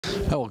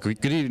Well,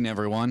 good evening,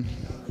 everyone.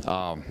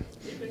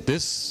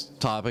 This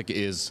topic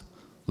is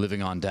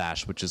living on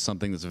Dash, which is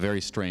something that's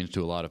very strange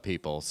to a lot of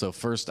people. So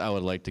first, I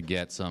would like to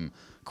get some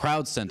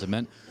crowd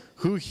sentiment.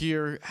 Who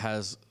here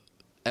has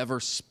ever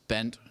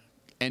spent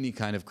any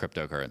kind of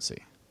cryptocurrency?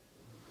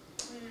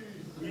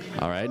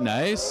 All right,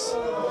 nice.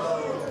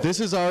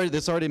 This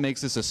already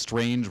makes this a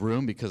strange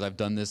room because I've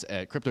done this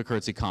at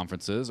cryptocurrency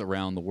conferences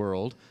around the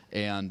world,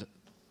 and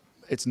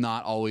it's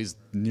not always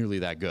nearly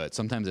that good.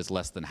 Sometimes it's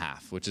less than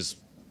half, which is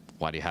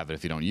why do you have it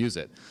if you don't use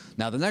it?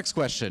 Now the next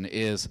question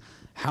is,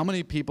 how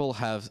many people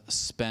have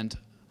spent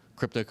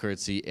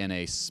cryptocurrency in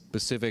a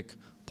specific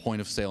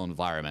point of sale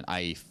environment,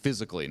 i.e.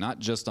 physically, not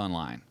just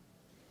online?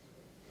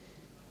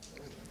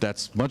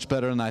 That's much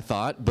better than I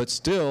thought, but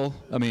still,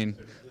 I mean,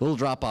 a little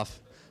drop off.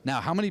 Now,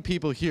 how many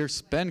people here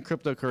spend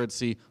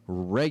cryptocurrency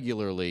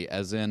regularly,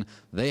 as in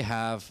you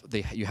have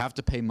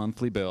to pay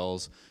monthly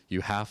bills,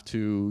 you have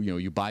to,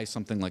 you buy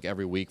something like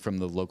every week from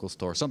the local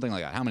store, something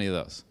like that. How many of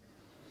those?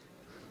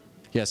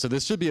 Yeah, so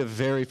this should be a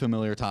very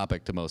familiar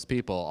topic to most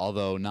people,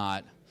 although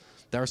not,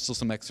 there are still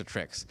some extra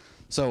tricks.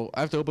 So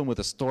I have to open with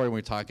a story when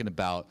we're talking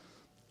about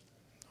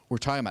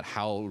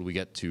how we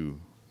get to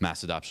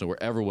mass adoption where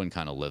everyone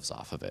kind of lives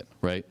off of it,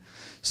 right?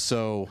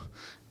 So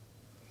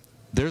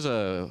there's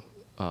a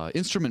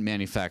instrument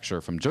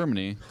manufacturer from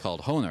Germany called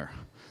Hohner,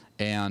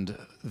 and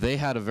they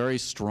had a very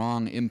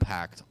strong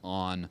impact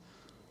on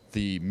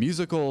the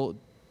musical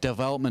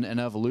development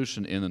and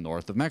evolution in the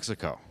north of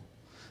Mexico,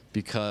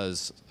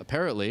 because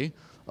apparently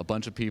a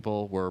bunch of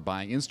people were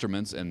buying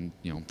instruments, and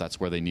that's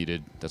where they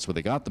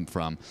got them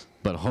from.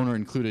 But Hohner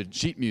included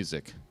sheet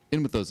music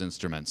in with those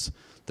instruments.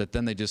 That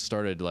then they just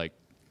started like,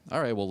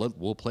 all right, well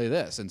we'll play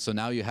this, and so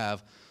now you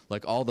have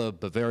like all the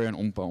Bavarian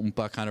oompa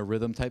oompa kind of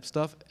rhythm type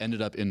stuff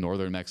ended up in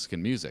northern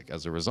Mexican music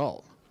as a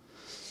result.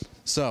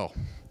 So,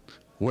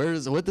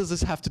 what does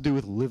this have to do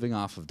with living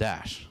off of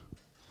Dash?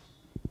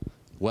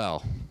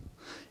 Well,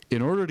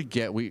 in order to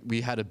get,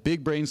 we had a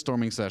big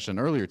brainstorming session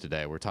earlier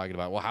today. We're talking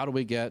about, well, how do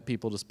we get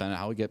people to spend it?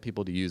 How do we get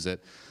people to use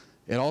it?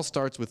 It all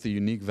starts with the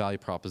unique value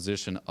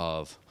proposition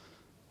of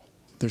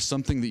there's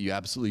something that you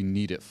absolutely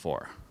need it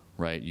for,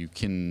 right? You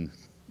can,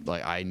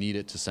 like, I need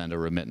it to send a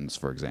remittance,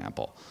 for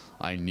example.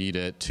 I need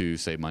it to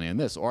save money on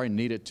this, or I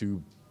need it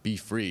to be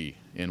free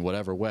in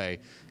whatever way.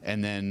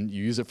 And then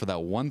you use it for that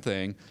one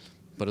thing.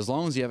 But as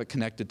long as you have it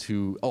connected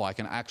to, oh, I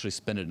can actually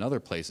spend it in other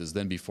places,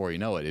 then before you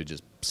know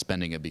it,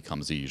 spending it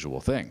becomes the usual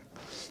thing.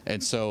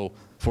 And so,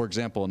 for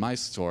example, in my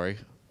story,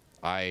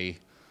 I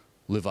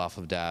live off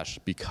of Dash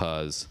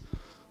because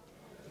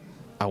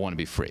I want to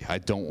be free. I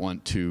don't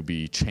want to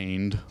be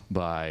chained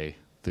by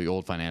the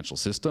old financial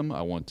system.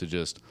 I want to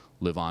just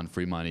live on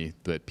free money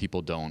that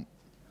people don't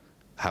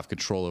have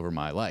control over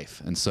my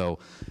life. And so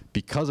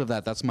because of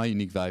that, that's my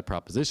unique value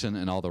proposition,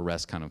 and all the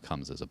rest kind of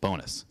comes as a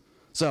bonus.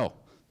 So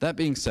that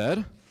being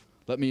said,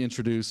 let me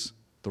introduce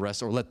the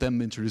rest, or let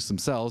them introduce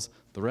themselves,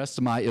 the rest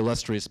of my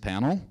illustrious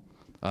panel,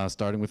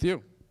 starting with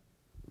you.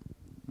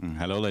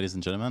 Hello, ladies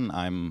and gentlemen.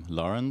 I'm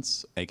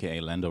Lawrence, aka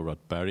Lando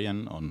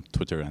Rodbarian on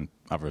Twitter and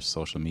other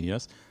social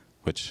medias,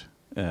 which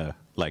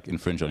like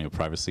infringe on your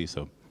privacy,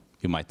 so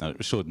you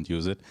shouldn't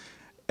use it.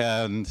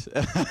 And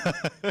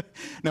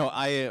no,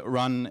 I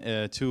run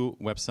 2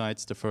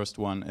 websites. The first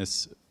one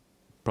is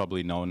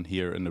probably known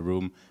here in the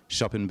room,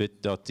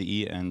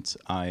 shopinbit.de, and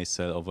I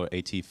sell over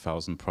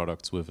 80,000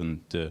 products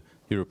within the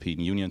European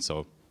Union.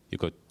 So you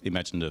could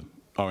imagine the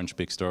orange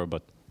big store,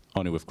 but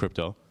only with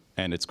crypto,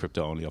 and it's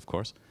crypto only, of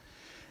course.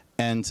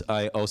 And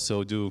I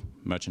also do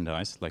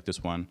merchandise, like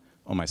this one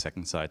on my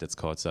second site. It's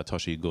called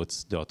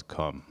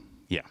satoshigoods.com.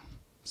 Yeah,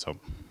 so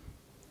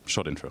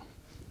short intro.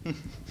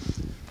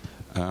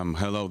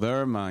 Hello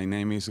there, my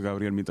name is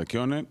Gabriel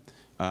Mitacchione.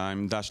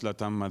 I'm Dash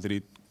Latam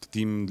Madrid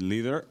team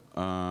leader.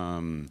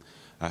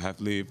 I have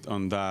lived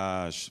on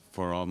Dash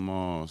for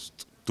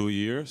almost 2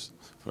 years.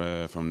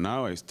 From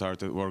now, I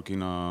started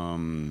working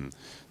on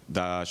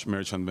Dash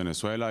Merchant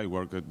Venezuela. I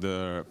worked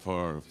there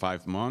for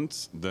 5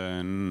 months.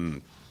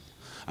 Then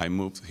I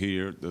moved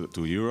here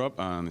to Europe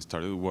and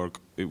started work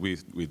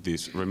with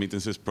this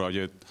remittances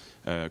project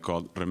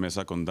called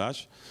Remesa con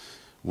Dash,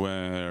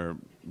 where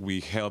we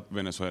help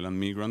Venezuelan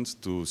migrants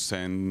to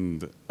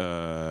send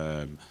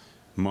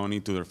money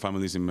to their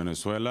families in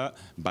Venezuela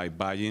by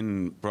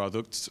buying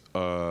products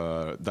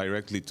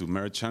directly to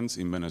merchants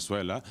in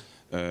Venezuela,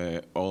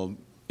 all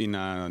in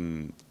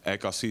an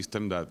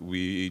ecosystem that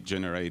we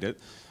generated.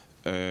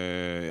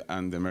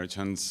 And the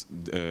merchants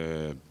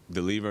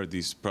deliver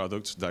these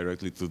products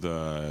directly to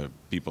the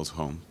people's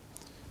home.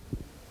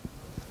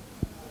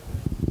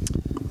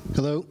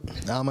 Hello,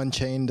 I'm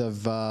Unchained.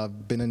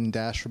 I've been in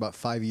Dash for about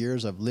 5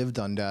 years. I've lived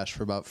on Dash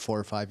for about 4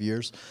 or 5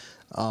 years.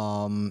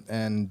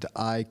 And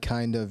I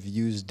kind of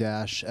use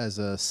Dash as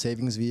a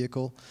savings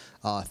vehicle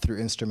through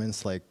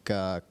instruments like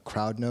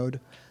CrowdNode,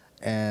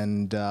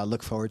 and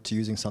look forward to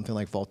using something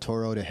like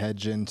Vaultoro to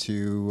hedge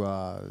into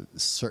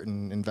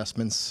certain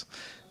investments,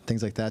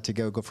 things like that, to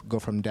go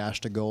from Dash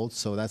to gold.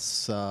 So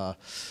that's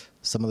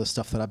some of the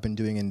stuff that I've been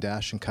doing in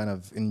Dash and kind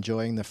of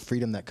enjoying the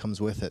freedom that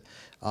comes with it.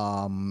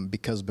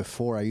 Because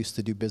before I used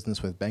to do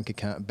business with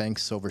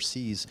banks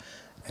overseas,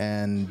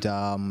 and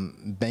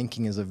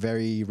banking is a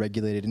very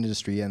regulated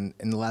industry, and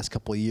in the last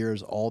couple of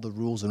years, all the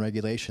rules and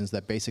regulations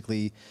that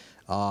basically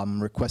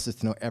request us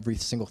to know every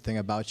single thing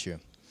about you.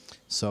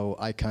 So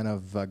I kind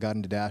of got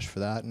into Dash for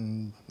that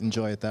and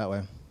enjoy it that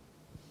way.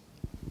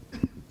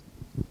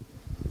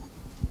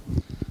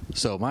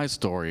 So my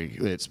story,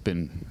 it's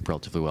been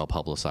relatively well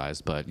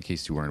publicized, but in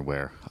case you weren't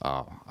aware,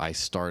 I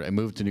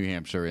moved to New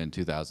Hampshire in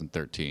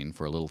 2013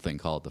 for a little thing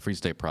called the Free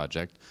State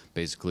Project,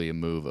 basically a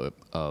move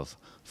of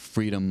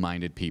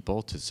freedom-minded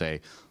people to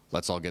say,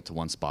 let's all get to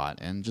one spot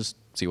and just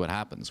see what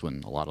happens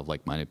when a lot of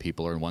like-minded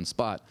people are in one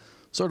spot.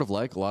 Sort of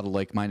like a lot of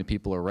like-minded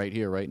people are right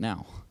here, right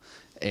now.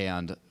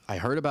 And I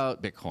heard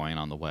about Bitcoin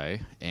on the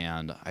way,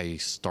 and I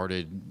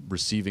started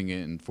receiving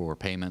it for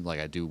payment,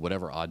 like I do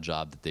whatever odd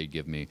job that they'd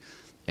give me,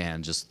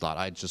 and just thought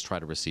I'd just try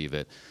to receive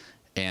it.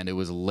 And it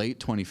was late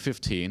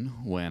 2015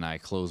 when I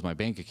closed my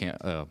bank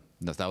account. No,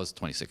 that was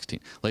 2016.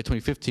 Late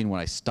 2015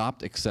 when I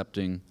stopped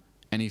accepting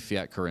any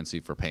fiat currency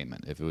for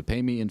payment. If it would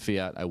pay me in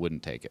fiat, I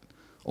wouldn't take it.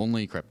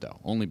 Only crypto,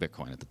 only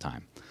Bitcoin at the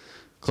time.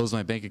 Closed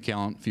my bank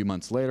account a few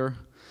months later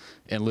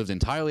and lived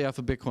entirely off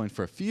of Bitcoin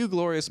for a few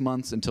glorious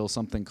months until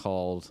something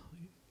called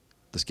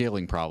the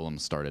scaling problem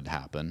started to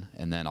happen.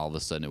 And then all of a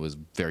sudden it was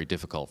very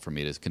difficult for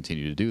me to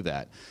continue to do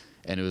that.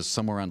 And it was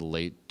somewhere around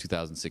late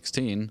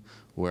 2016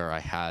 where I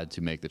had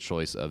to make the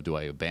choice of, do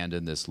I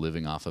abandon this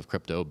living off of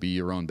crypto, be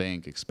your own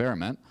bank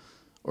experiment,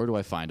 or do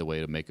I find a way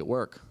to make it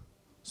work?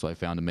 So I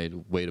found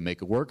a way to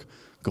make it work,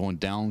 going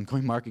down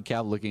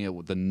CoinMarketCap, looking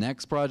at the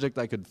next project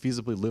I could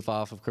feasibly live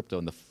off of crypto.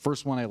 And the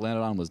first one I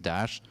landed on was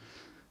Dash.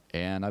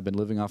 And I've been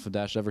living off of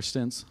Dash ever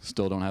since.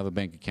 Still don't have a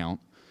bank account.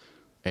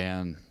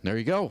 And there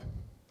you go.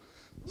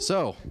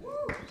 So,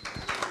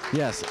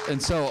 yes,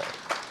 and so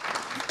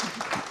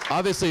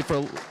obviously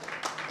for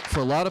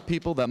a lot of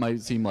people that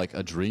might seem like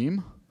a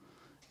dream.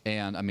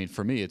 And I mean,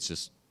 for me, it's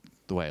just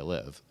the way I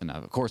live. And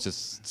of course,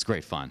 it's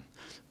great fun.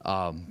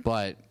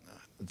 But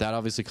that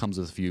obviously comes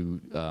with a few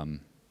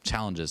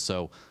challenges.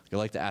 So I'd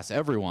like to ask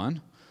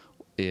everyone,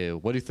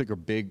 what do you think are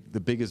the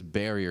biggest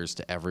barriers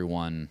to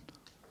everyone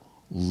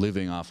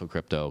living off of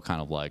crypto,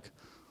 kind of like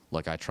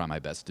I try my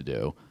best to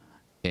do?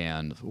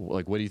 And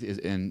like, what do you,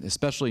 and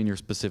especially in your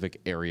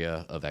specific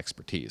area of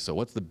expertise. So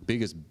what's the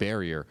biggest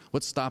barrier?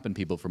 What's stopping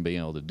people from being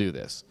able to do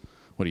this?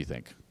 What do you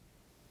think?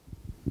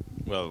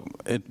 Well,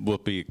 it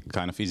would be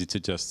kind of easy to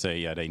just say,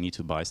 yeah, they need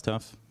to buy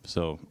stuff.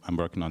 So I'm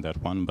working on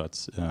that one,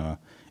 but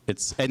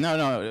it's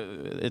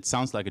it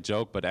sounds like a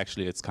joke, but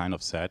actually it's kind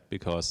of sad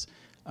because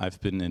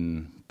I've been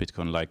in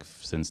Bitcoin like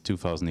since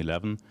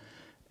 2011.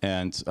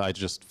 And I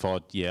just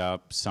thought, yeah,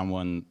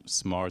 someone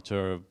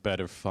smarter,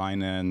 better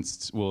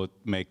financed would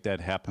make that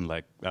happen,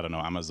 like, I don't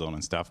know, Amazon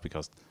and stuff,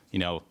 because, you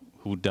know,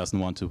 who doesn't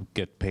want to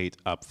get paid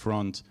up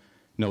front,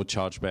 no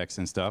chargebacks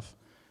and stuff.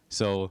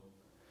 So,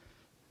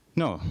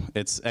 no,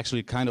 it's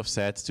actually kind of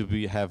sad to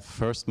have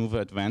first mover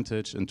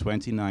advantage in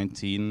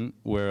 2019,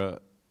 where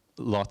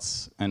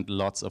lots and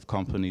lots of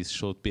companies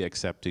should be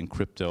accepting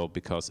crypto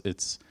because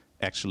it's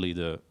actually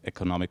the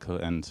economical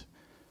and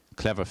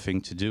clever thing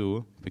to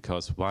do,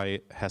 because why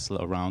hassle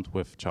around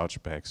with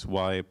chargebacks?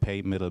 Why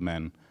pay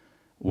middlemen?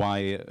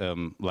 Why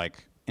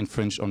like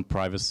infringe on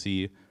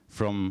privacy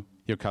from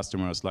your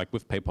customers, like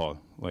with PayPal?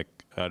 Like,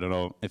 I don't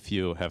know if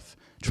you have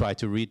tried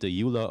to read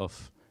the EULA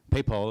of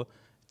PayPal,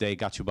 they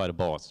got you by the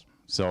balls.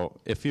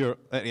 So if you're,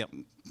 yeah,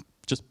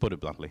 just put it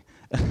bluntly.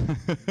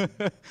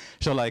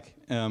 So like,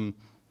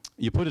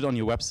 you put it on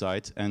your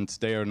website and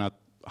they are not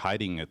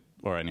hiding it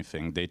or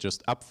anything. They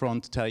just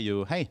upfront tell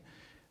you, hey,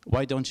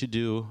 why don't you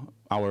do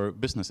our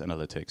business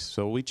analytics?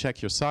 So we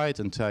check your site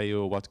and tell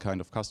you what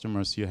kind of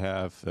customers you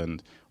have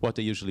and what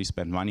they usually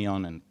spend money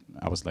on. And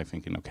I was like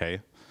thinking,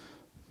 okay,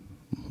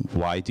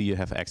 why do you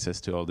have access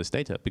to all this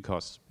data?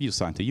 Because you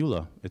signed the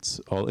EULA, it's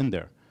all in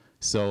there.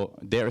 So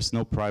there is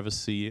no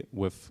privacy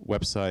with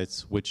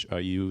websites which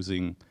are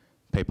using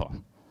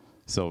PayPal.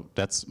 So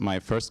that's my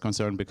first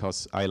concern,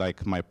 because I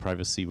like my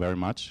privacy very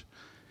much.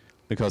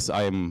 Because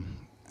I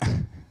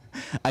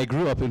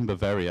grew up in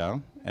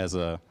Bavaria as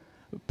a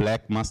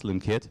black Muslim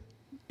kid.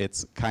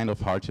 It's kind of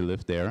hard to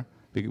live there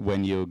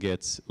when you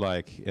get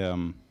like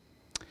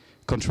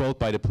controlled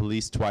by the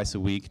police twice a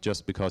week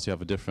just because you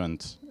have a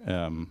different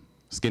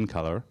skin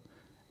color,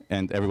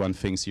 and everyone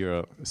thinks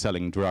you're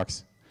selling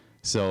drugs.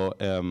 So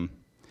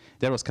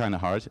that was kind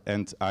of hard,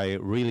 and I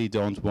really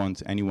don't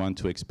want anyone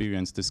to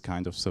experience this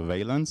kind of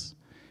surveillance,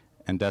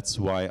 and that's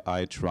why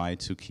I try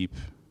to keep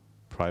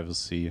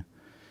privacy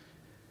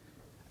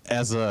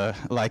as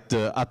like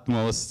the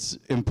utmost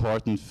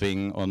important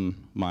thing on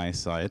my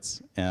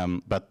sites.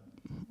 But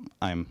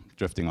I'm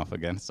drifting off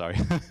again, sorry.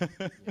 So what's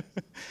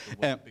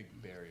the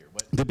big barrier?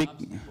 What stops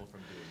people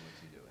from doing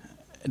what you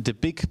do? The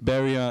big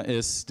barrier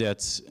is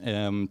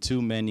that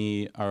too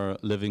many are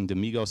living the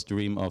Migos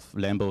dream of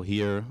Lambo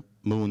here,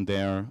 Moon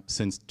there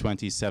since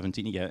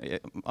 2017. Yeah,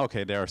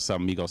 okay, there are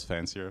some Migos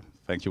fans here.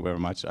 Thank you very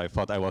much. I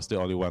thought I was the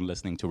only one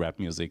listening to rap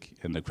music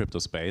in the crypto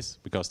space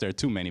because there are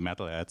too many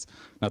metalheads.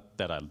 Not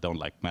that I don't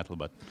like metal,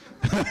 but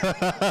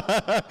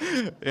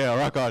yeah,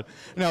 rock on.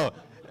 No,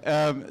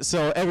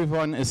 so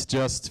everyone is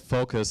just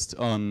focused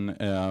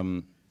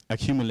on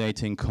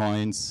accumulating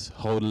coins,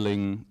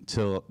 hodling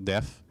till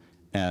death,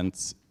 and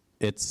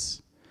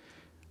it's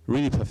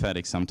really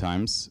pathetic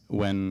sometimes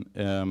when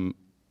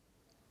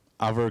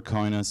other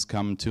coiners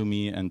come to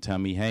me and tell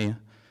me, hey,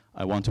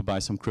 I want to buy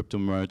some crypto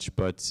merch,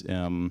 but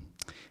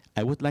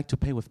I would like to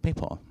pay with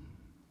PayPal.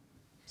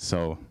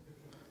 So,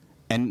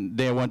 and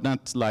there were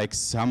not like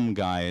some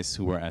guys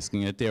who were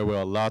asking it, there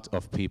were a lot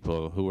of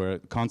people who were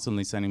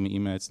constantly sending me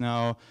emails,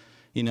 now,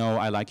 you know,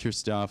 I like your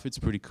stuff, it's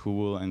pretty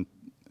cool,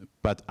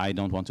 but I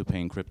don't want to pay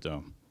in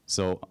crypto.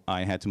 So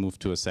I had to move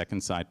to a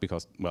second site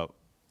because, well,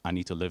 I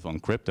need to live on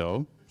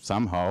crypto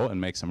somehow and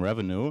make some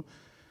revenue.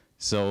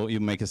 So you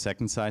make a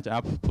second site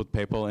up, put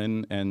PayPal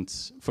in, and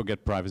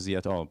forget privacy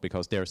at all,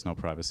 because there's no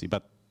privacy.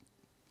 But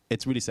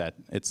it's really sad.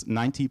 It's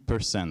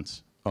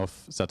 90% of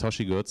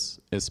Satoshi goods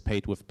is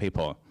paid with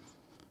PayPal,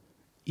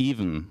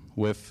 even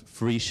with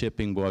free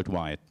shipping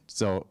worldwide.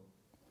 So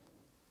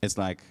it's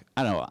like,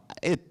 I don't know,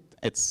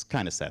 it's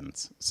kind of sad.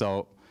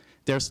 So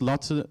there's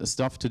lots of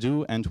stuff to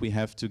do, and we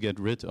have to get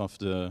rid of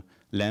the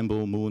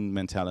Lambo Moon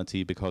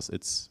mentality because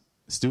it's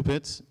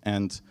stupid.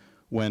 And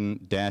when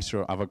Dash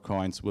or other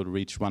coins will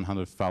reach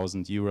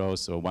 100,000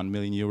 euros or 1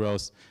 million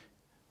euros,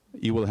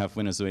 you will have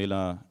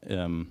Venezuela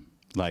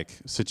like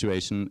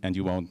situation, and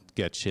you won't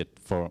get shit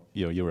for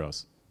your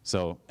euros,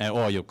 so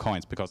or your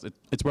coins, because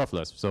it's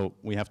worthless. So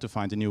we have to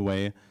find a new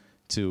way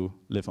to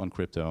live on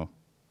crypto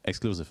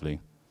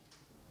exclusively.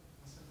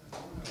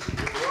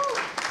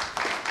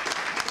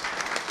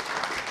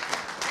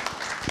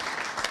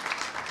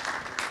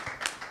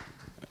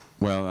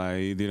 Well,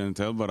 I didn't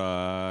tell, but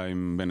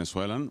I'm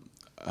Venezuelan.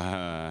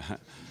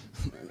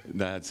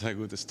 That's a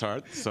good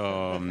start.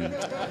 So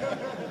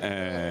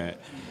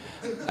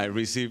I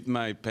received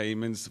my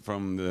payments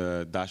from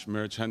the Dash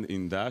merchant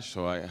in Dash.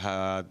 So I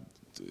have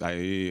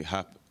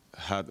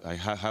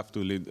to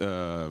lead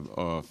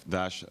of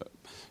Dash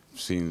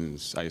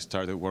since I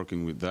started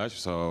working with Dash.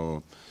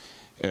 So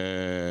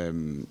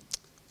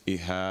it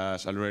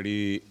has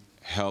already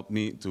helped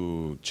me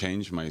to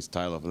change my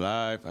style of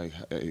life.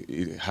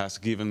 It has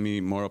given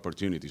me more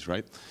opportunities,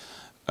 right?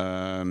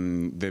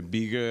 The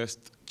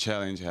biggest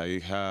challenge I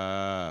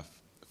have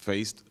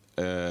faced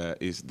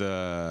is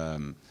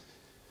the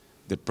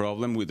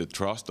problem with the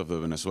trust of the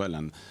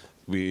Venezuelan.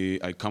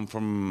 I come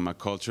from a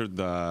culture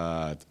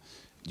that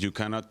you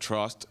cannot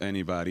trust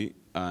anybody,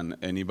 and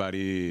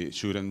anybody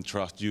shouldn't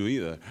trust you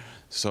either.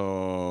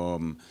 So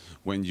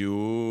when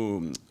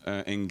you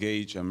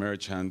engage a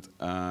merchant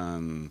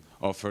and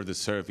offer the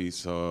service,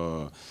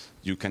 so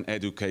you can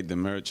educate the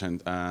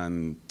merchant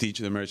and teach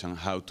the merchant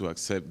how to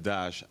accept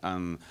Dash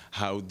and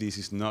how this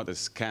is not a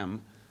scam,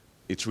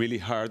 it's really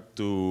hard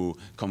to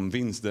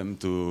convince them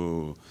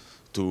to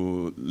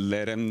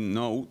let them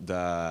know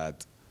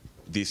that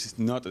this is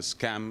not a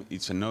scam,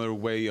 it's another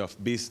way of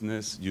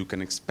business, you can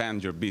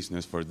expand your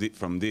business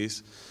from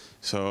this.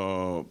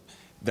 So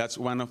that's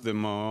one of the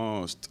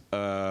most,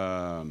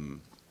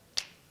 the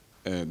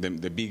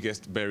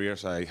biggest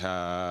barriers I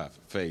have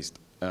faced.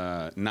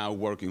 Now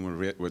working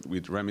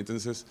with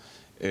remittances,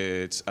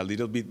 it's a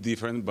little bit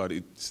different, but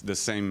it's the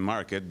same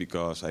market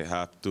because I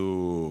have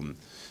to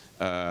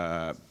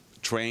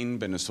train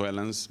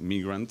Venezuelans,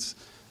 migrants,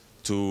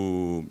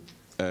 to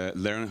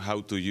learn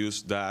how to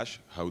use Dash,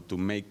 how to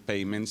make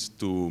payments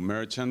to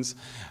merchants,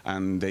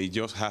 and they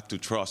just have to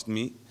trust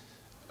me,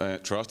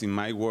 trust in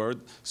my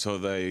word, so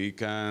they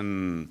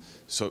can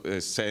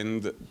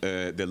send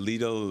the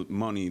little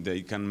money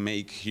they can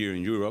make here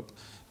in Europe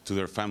to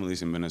their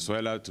families in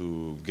Venezuela,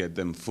 to get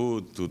them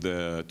food, to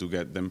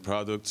get them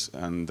products,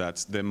 and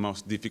that's the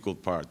most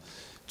difficult part,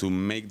 to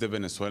make the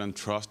Venezuelan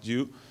trust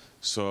you,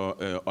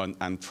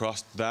 and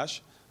trust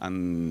Dash,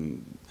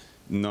 and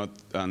not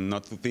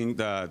to think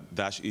that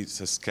Dash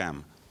is a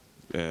scam.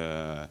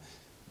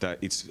 That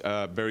it's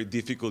a very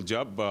difficult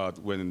job, but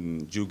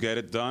when you get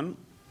it done,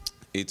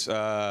 it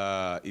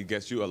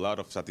gets you a lot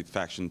of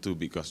satisfaction too,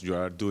 because you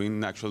are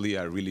doing actually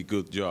a really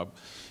good job.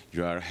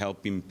 You are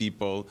helping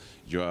people.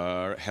 You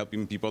are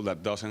helping people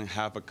that doesn't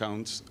have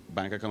accounts,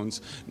 bank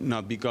accounts,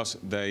 not because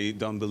they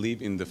don't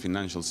believe in the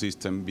financial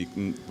system,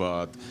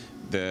 but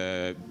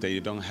they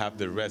don't have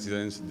the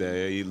residence.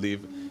 They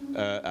live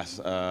as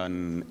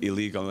an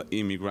illegal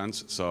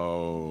immigrants,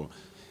 so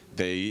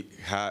they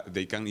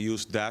can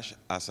use Dash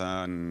as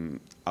an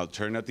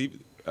alternative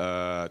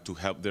to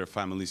help their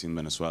families in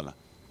Venezuela.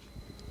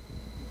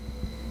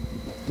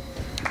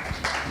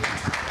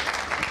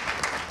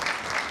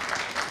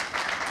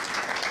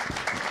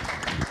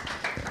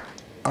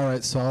 All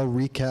right, so I'll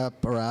recap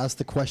or ask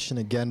the question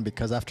again,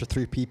 because after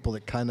three people,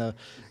 it kind of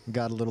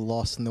got a little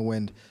lost in the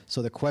wind.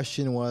 So the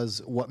question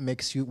was, what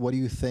do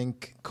you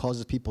think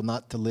causes people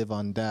not to live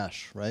on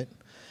Dash, right?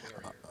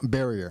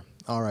 Barrier.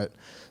 All right.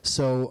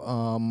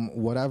 So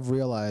what I've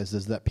realized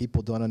is that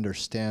people don't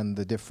understand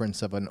the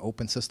difference of an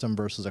open system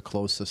versus a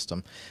closed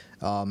system.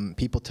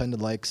 People tend to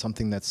like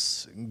something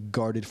that's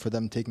guarded for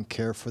them, taken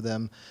care for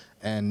them,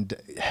 and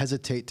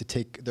hesitate to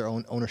take their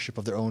own ownership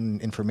of their own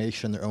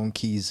information, their own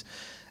keys.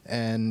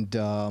 And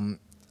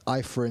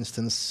I, for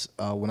instance,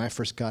 when I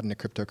first got into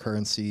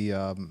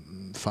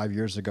cryptocurrency 5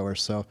 years ago or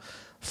so,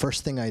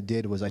 first thing I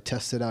did was I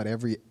tested out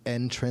every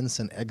entrance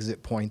and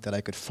exit point that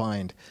I could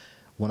find.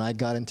 When I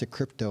got into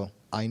crypto,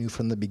 I knew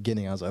from the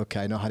beginning, I was like, okay,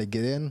 I know how to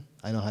get in,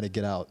 I know how to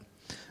get out,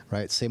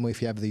 right? Same way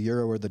if you have the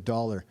euro or the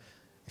dollar.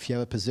 If you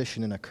have a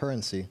position in a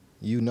currency,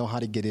 you know how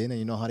to get in and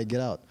you know how to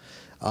get out.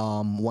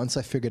 Once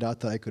I figured out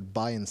that I could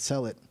buy and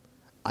sell it,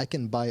 I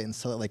can buy it and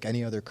sell it like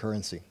any other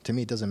currency. To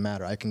me, it doesn't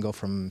matter. I can go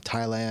from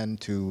Thailand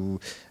to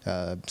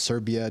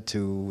Serbia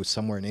to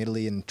somewhere in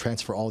Italy and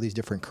transfer all these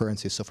different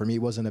currencies. So for me,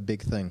 it wasn't a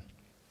big thing.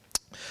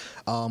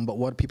 But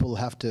what people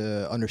have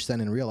to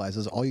understand and realize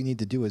is all you need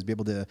to do is be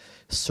able to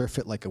surf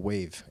it like a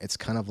wave. It's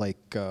kind of like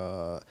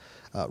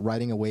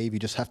riding a wave. You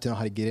just have to know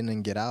how to get in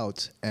and get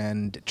out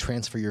and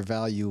transfer your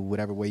value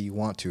whatever way you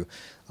want to.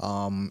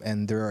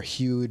 And there are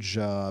huge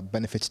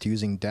benefits to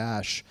using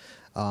Dash.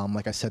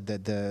 Like I said,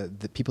 that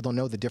the people don't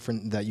know the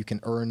different that you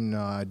can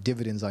earn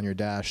dividends on your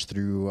Dash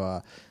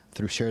through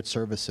shared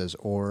services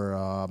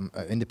or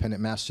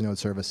independent masternode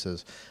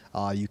services.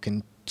 You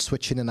can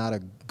switch in and out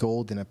of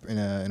gold in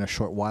a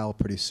short while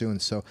pretty soon.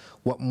 So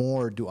what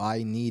more do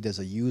I need as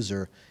a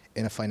user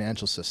in a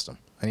financial system?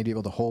 I need to be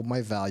able to hold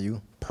my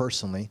value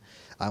personally.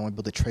 I want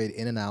to be able to trade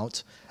in and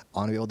out. I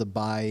want to be able to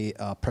buy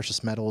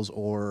precious metals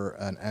or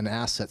an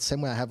asset.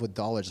 Same way I have with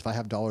dollars. If I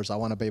have dollars, I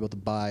want to be able to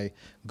buy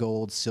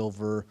gold,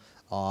 silver,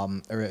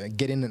 or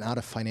get in and out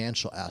of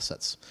financial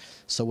assets.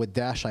 So with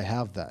Dash, I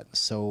have that.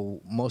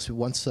 So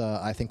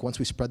I think once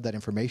we spread that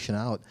information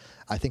out,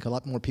 I think a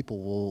lot more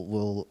people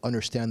will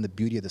understand the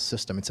beauty of the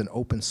system. It's an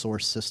open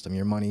source system.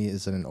 Your money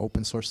is in an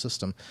open source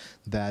system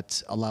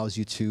that allows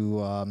you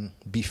to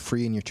be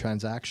free in your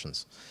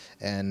transactions.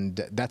 And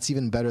that's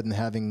even better than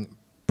having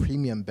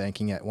premium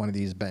banking at one of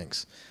these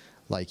banks.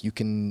 Like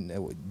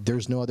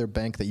there's no other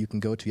bank that you can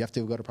go to. You have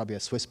to go to probably a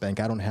Swiss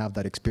bank. I don't have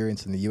that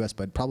experience in the US,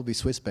 but probably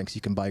Swiss banks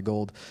you can buy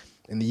gold.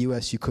 In the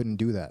US, you couldn't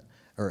do that.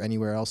 Or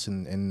anywhere else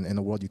in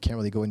the world, you can't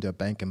really go into a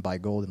bank and buy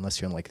gold unless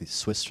you're in like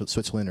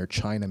Switzerland or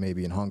China,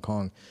 maybe in Hong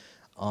Kong.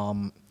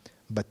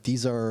 But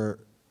these are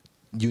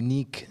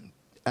unique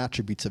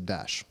attributes of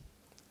Dash.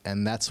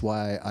 And that's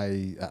why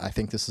I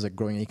think this is a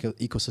growing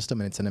ecosystem,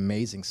 and it's an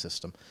amazing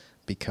system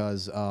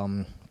because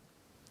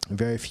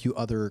very few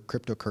other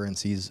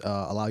cryptocurrencies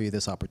allow you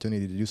this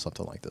opportunity to do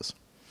something like this.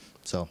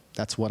 So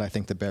that's what I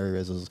think the barrier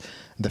is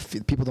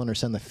people don't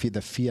understand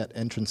the fiat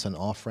entrance and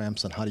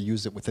off-ramps and how to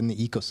use it within the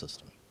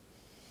ecosystem.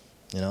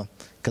 You know,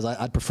 because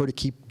I'd prefer to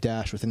keep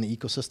Dash within the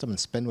ecosystem and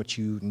spend what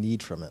you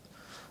need from it,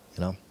 you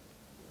know,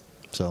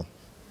 so.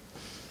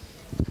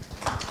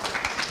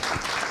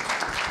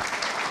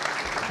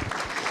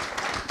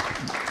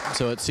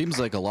 So it seems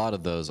like a lot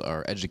of those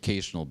are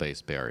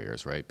educational-based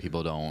barriers, right?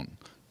 People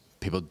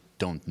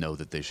don't know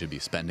that they should be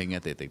spending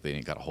it. They think they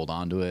got to hold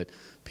on to it.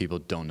 People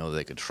don't know that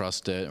they could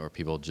trust it, or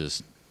people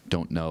just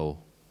don't know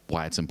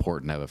why it's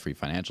important to have a free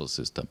financial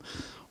system.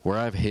 Where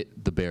I've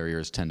hit the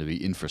barriers tend to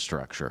be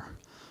infrastructure,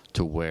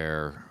 to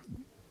where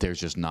there's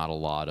just not a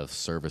lot of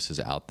services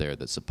out there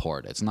that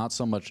support. It's not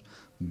so much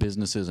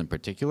businesses in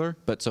particular,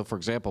 but so for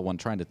example, when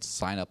trying to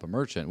sign up a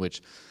merchant,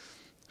 which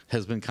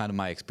has been kind of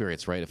my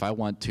experience, right? If I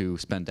want to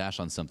spend Dash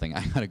on something,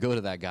 I gotta go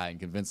to that guy and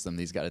convince them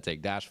he's gotta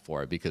take Dash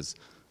for it because,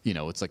 you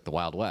know, it's like the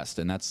Wild West.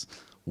 And that's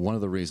one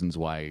of the reasons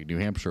why New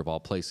Hampshire, of all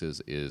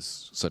places,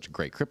 is such a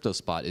great crypto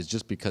spot, is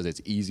just because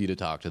it's easy to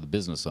talk to the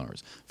business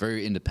owners.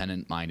 Very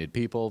independent-minded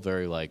people,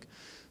 very like,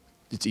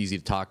 it's easy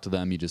to talk to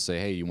them. You just say,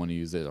 hey, you want to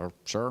use it? Or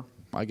sure,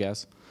 I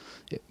guess.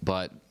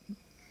 But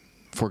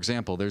for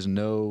example, there's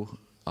no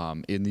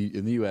in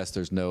the U.S.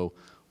 There's no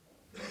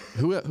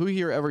who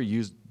here ever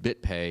used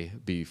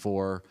BitPay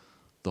before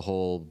the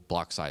whole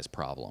block size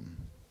problem?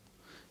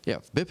 Yeah,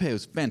 BitPay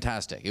was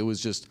fantastic. It was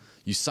just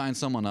you sign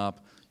someone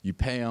up, you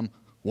pay them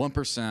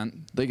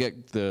 1%, they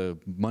get the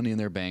money in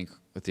their bank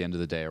at the end of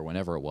the day or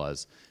whenever it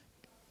was.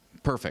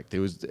 Perfect. It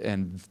was,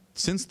 and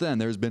since then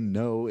there's been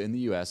no in the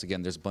U.S.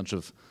 Again, there's a bunch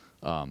of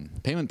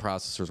payment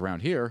processors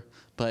around here,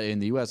 but in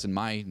the U.S., in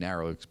my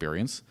narrow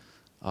experience,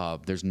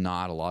 there's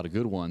not a lot of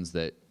good ones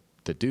that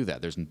do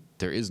that.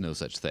 There is no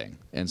such thing.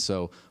 And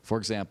so, for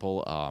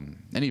example,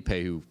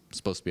 AnyPay, who's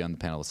supposed to be on the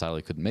panel,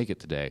 sadly couldn't make it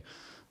today,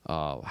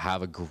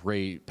 have a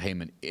great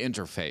payment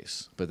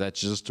interface, but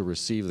that's just to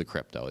receive the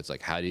crypto. It's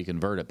like, how do you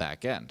convert it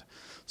back end?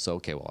 So,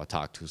 okay, well, I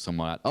talked to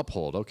someone at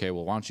Uphold. Okay,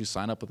 well, why don't you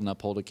sign up with an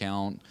Uphold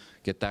account,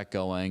 get that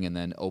going, and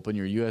then open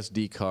your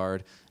USD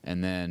card,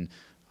 and then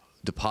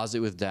deposit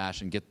with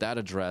Dash and get that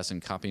address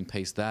and copy and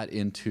paste that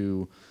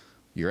into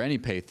your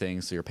AnyPay thing,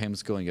 so your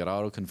payments go and get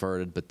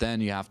auto-converted, but then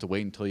you have to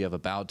wait until you have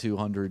about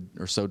 $200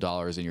 or so in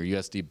your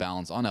USD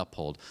balance on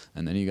Uphold,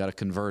 and then you got to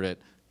convert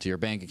it to your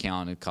bank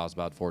account, and it costs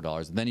about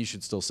 $4, and then you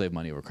should still save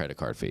money over credit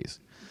card fees.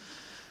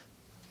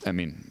 I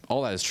mean,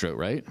 all that is true,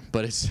 right?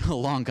 But it's a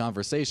long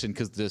conversation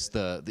because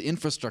the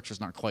infrastructure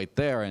is not quite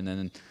there. And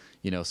then,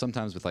 you know,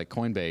 sometimes with like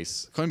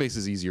Coinbase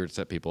is easier to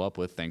set people up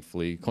with.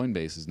 Thankfully,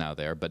 Coinbase is now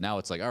there. But now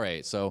it's like, all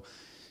right, so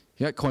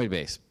you got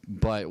Coinbase.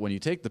 But when you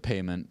take the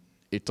payment,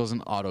 it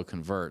doesn't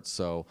auto-convert.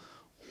 So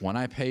when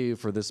I pay you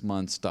for this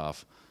month's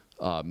stuff,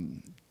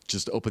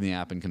 just open the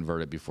app and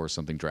convert it before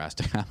something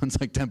drastic happens.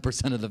 Like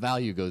 10% of the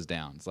value goes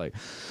down. It's like,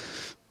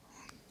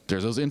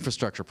 there's those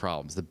infrastructure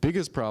problems. The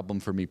biggest problem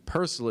for me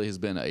personally has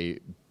been a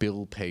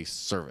bill pay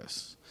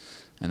service.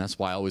 And that's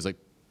why I always like,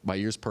 my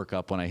ears perk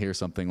up when I hear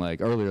something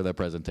like earlier that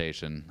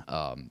presentation,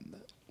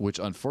 which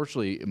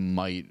unfortunately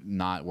might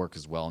not work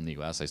as well in the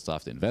US. I still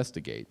have to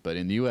investigate. But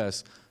in the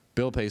US,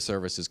 bill pay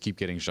services keep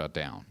getting shut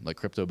down, like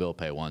crypto bill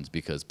pay ones,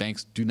 because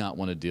banks do not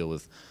want to deal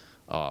with,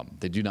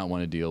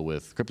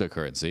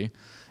 cryptocurrency.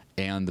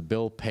 And the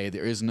bill pay,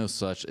 there is no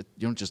such, you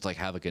don't just like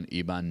have like an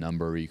IBAN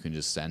number you can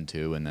just send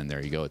to and then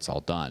there you go, it's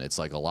all done. It's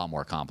like a lot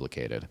more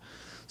complicated.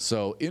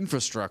 So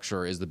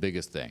infrastructure is the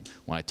biggest thing.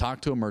 When I talk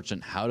to a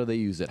merchant, how do they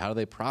use it? How do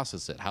they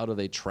process it? How do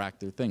they track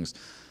their things?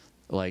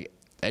 Like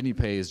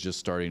AnyPay is just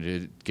starting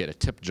to get a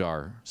tip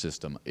jar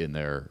system in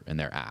their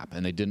app,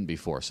 and they didn't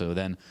before. So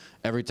then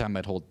every time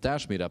I'd hold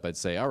Dash Meetup, I'd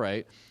say, all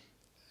right,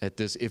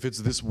 if it's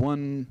this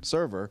one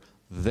server,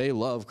 they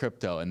love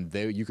crypto, and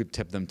you could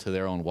tip them to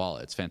their own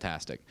wallet. It's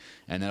fantastic.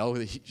 And then, oh,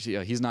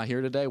 he's not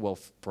here today. Well,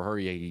 for her,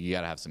 you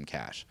got to have some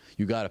cash.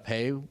 You got to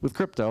pay with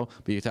crypto,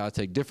 but you got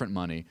to take different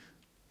money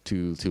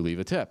to leave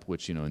a tip,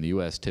 which, you know, in the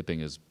U.S.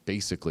 tipping is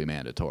basically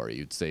mandatory.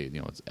 You'd say, you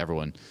know, it's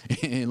everyone,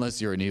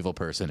 unless you're an evil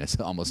person, it's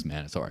almost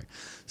mandatory.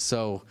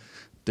 So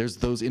there's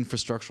those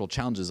infrastructural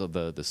challenges of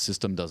the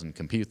system doesn't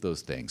compute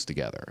those things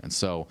together. And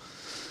so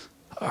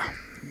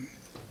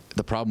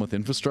the problem with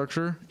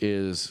infrastructure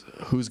is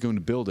who's going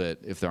to build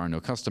it if there are no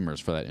customers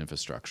for that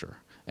infrastructure?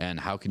 And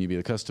how can you be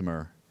the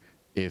customer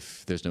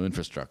if there's no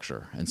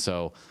infrastructure? And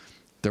so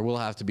there will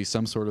have to be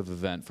some sort of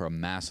event for a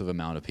massive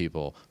amount of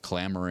people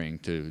clamoring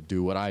to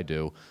do what I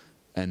do,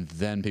 and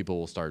then people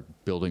will start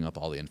building up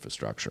all the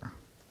infrastructure.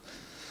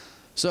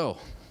 So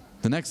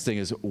the next thing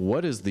is,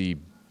 what is the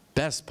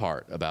best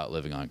part about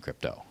living on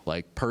crypto?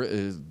 Like,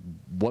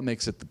 what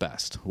makes it the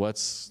best?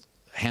 What's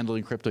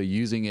handling crypto,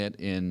 using it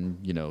in,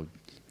 you know,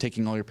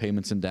 taking all your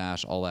payments in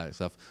Dash, all that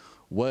stuff.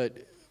 What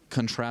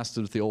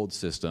contrasted with the old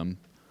system,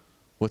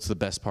 what's the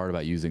best part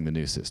about using the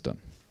new system?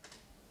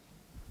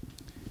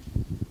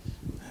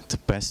 The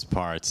best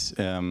part,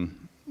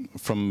 from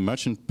a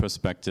merchant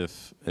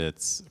perspective,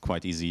 it's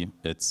quite easy.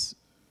 It's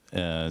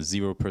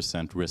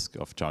 0% risk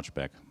of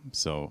chargeback.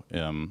 So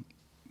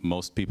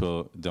most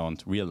people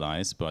don't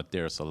realize, but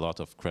there's a lot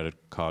of credit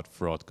card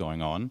fraud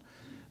going on.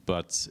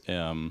 But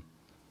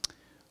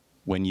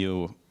when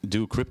you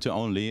do crypto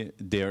only,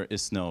 there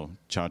is no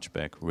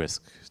chargeback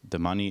risk. The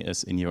money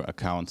is in your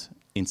account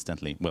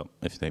instantly. Well,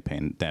 if they pay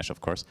in Dash,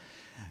 of course.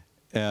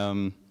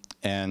 And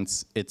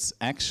it's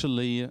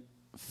actually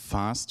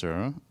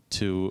faster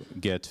to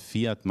get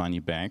fiat money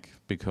back,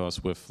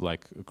 because with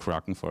like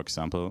Kraken, for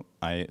example,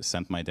 I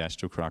send my Dash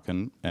to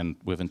Kraken, and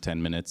within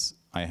 10 minutes,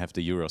 I have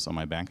the euros on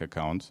my bank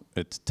account.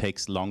 It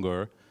takes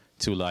longer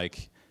to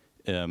like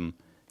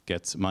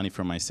get money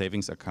from my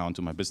savings account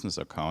to my business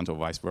account, or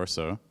vice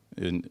versa.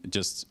 And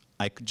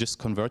I could just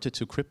convert it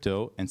to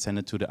crypto and send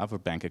it to the other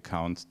bank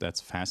account. That's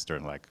faster.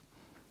 Like,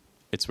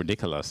 it's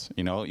ridiculous.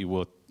 You know, you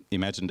would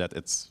imagine that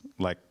it's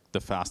like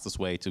the fastest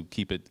way to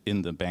keep it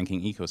in the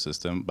banking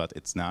ecosystem, but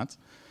it's not.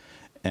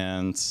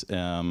 And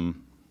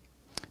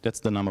that's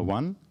the number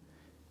one.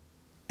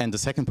 And the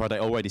second part I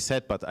already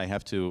said, but I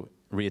have to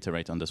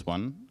reiterate on this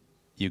one.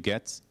 You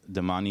get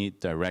the money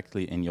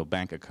directly in your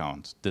bank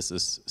account. This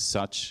is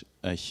such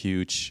a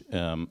huge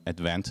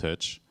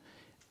advantage.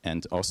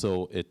 And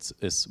also, it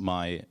is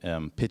my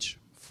pitch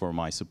for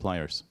my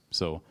suppliers.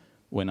 So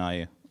when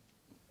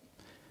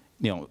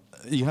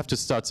you have to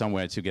start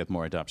somewhere to get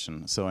more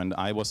adoption. So, and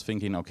I was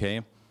thinking,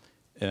 okay,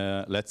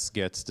 let's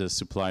get the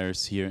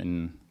suppliers here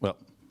in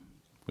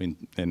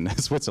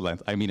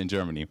Switzerland, I mean in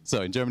Germany.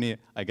 So in Germany,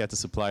 I get the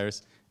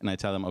suppliers and I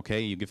tell them, okay,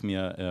 you give me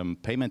a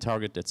payment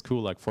target, that's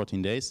cool, like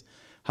 14 days.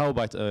 How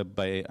about I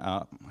pay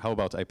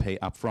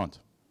upfront?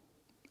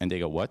 And they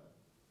go, what?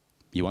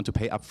 You want to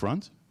pay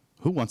upfront?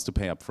 Who wants to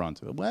pay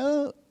upfront?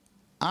 Well,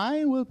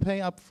 I will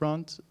pay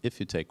upfront if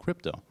you take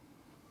crypto.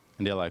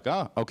 And they're like,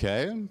 oh,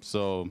 okay,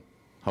 so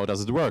how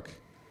does it work?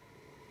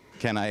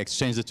 Can I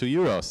exchange it to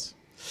euros?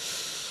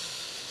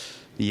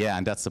 Yeah,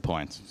 and that's the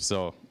point.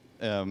 So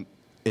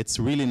it's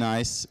really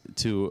nice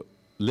to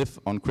live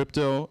on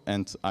crypto,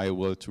 and I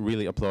would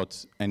really applaud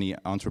any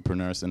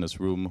entrepreneurs in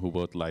this room who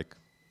would like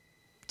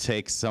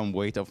take some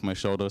weight off my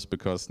shoulders,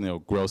 because, you know,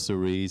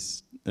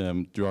 groceries,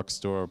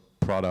 drugstore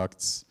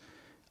products,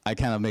 I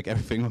cannot make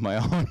everything on my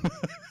own.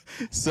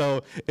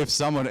 So if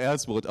someone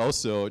else would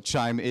also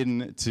chime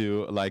in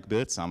to like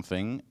build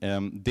something,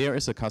 there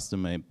is a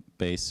customer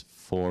base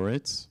for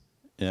it,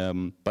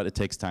 but it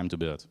takes time to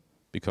build,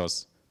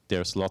 because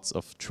there's lots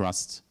of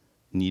trust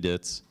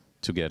needed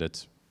to get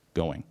it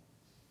going.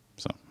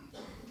 So.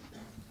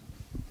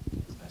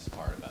 That's the best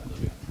part about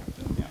living on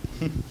crypto.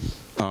 Yeah.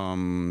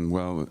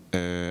 Well,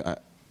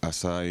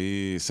 as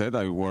I said,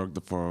 I worked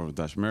for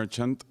Dash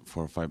Merchant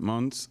for 5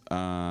 months,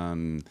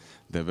 and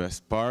the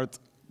best part,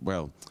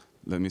 well,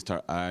 let me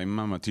start. I'm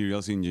a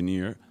materials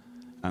engineer,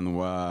 and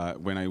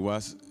when I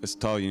was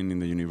studying in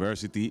the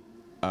university,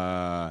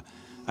 I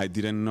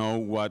didn't know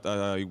what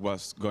I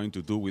was going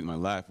to do with my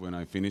life when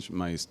I finished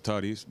my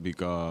studies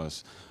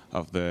because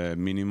of the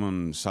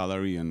minimum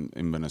salary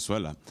in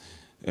Venezuela.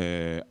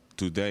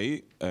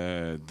 Today,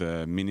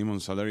 the minimum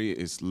salary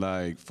is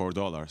like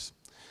 $4.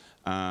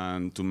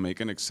 And to make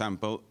an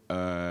example,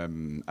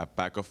 a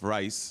pack of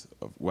rice,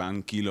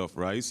 1 kilo of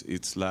rice,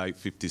 it's like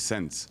 50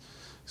 cents.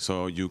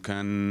 So you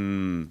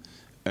can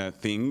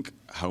think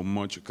how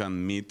much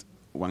can meat,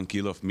 1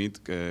 kilo of meat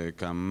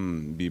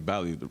can be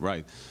valued,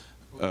 right?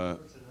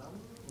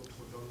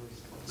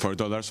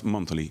 $4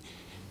 monthly.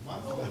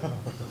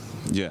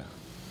 Yeah.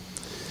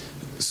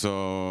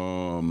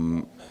 So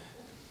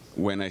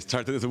when I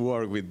started to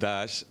work with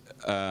Dash,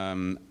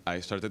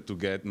 I started to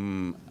get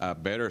a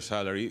better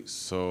salary,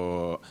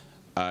 so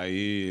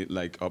I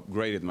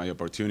upgraded my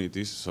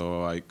opportunities,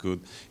 so I could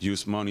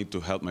use money to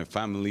help my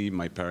family.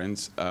 My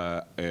parents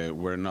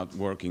were not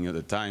working at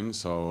the time,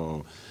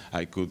 so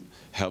I could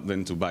help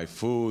them to buy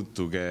food,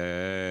 to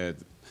get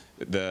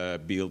the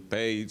bill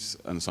paid,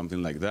 and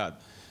something like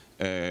that.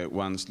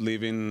 Once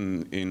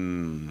living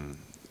in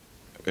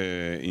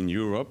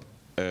Europe,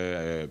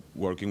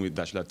 working with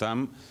Dash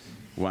Latam,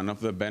 one of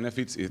the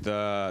benefits is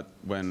that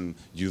when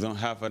you don't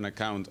have an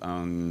account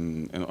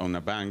on a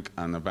bank,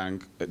 and a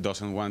bank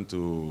doesn't want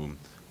to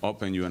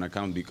open you an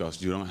account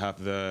because you don't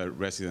have the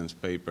residence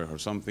paper or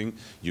something,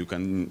 you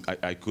can.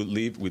 I could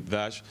live with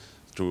Dash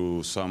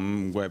through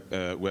some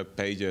web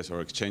pages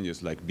or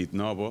exchanges like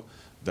Bitnovo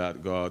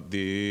that got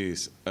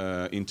this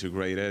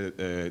integrated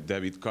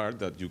debit card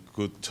that you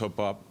could top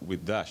up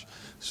with Dash.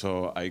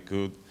 So I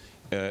could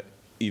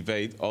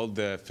evade all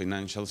the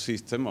financial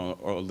system or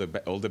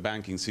all the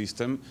banking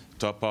system,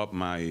 top up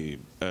my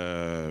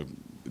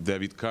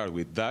debit card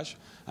with Dash,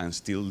 and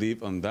still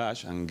live on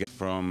Dash and get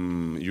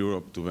from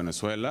Europe to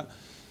Venezuela.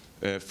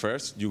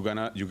 First, you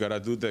gotta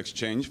do the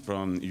exchange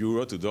from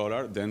euro to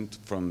dollar, then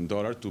from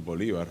dollar to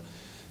bolivar.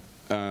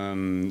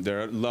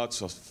 There are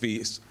lots of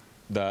fees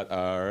that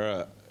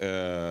are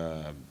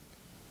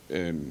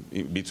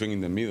between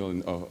in the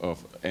middle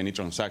of any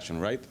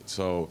transaction, right?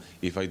 So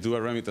if I do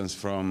a remittance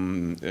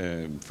from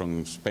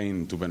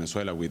Spain to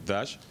Venezuela with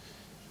Dash,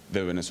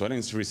 the Venezuelan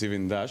is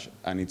receiving Dash,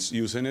 and it's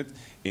using it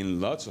in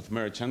lots of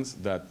merchants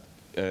that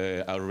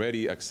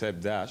already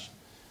accept Dash,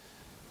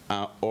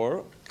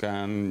 or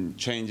can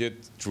change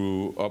it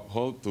through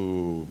uphold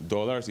to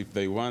dollars if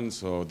they want,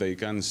 so they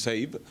can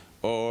save,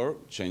 or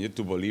change it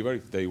to bolivar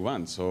if they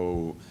want.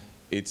 So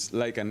it's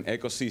like an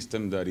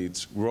ecosystem that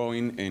it's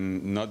growing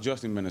in not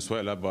just in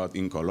Venezuela, but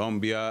in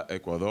Colombia,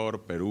 Ecuador,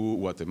 Peru,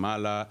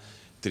 Guatemala,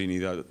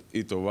 Trinidad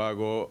y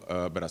Tobago,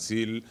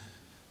 Brazil.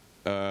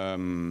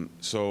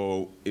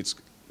 So it's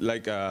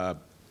like a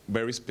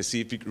very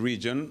specific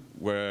region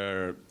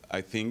where I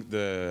think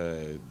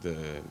the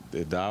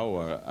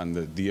DAO and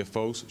the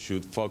DFOs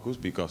should focus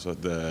because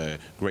of the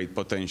great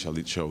potential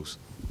it shows.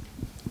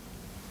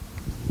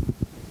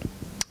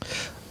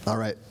 All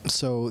right,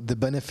 so the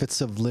benefits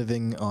of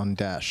living on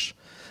Dash.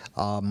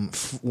 1,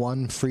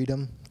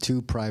 freedom.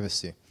 2,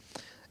 privacy.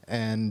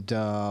 And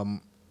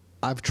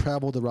I've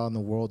traveled around the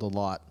world a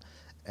lot,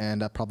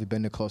 and I've probably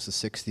been to close to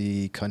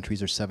 60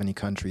 countries or 70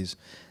 countries.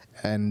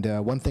 And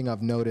one thing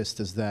I've noticed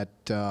is that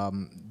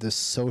the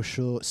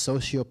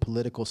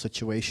socio-political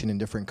situation in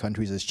different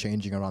countries is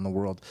changing around the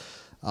world.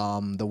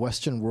 The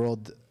Western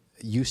world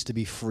used to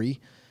be free,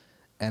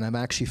 and I'm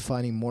actually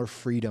finding more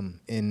freedom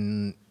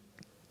in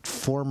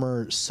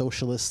former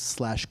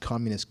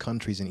socialist/communist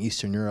countries in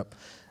Eastern Europe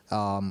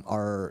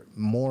are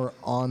more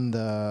on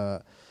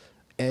the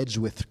edge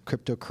with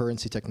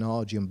cryptocurrency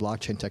technology and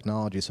blockchain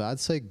technology. So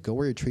I'd say go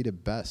where you're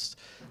treated best.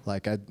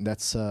 Like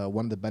that's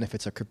one of the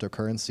benefits of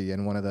cryptocurrency,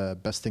 and one of the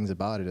best things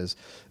about it is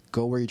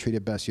go where you're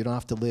treated best. You don't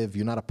have to live.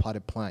 You're not a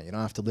potted plant. You don't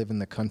have to live in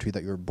the country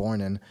that you were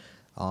born in.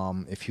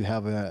 If you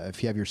have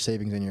your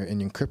savings in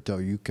your crypto,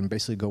 you can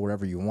basically go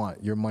wherever you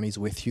want. Your money's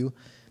with you.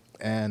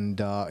 And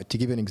to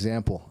give you an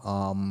example,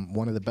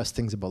 one of the best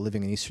things about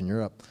living in Eastern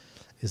Europe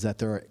is that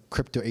there are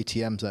crypto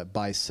ATMs that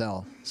buy,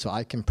 sell. So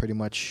I can pretty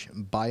much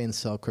buy and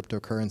sell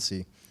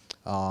cryptocurrency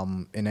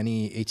in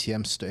any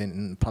ATM,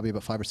 in probably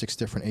about 5 or 6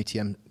 different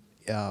ATM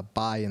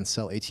buy and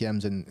sell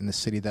ATMs in the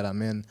city that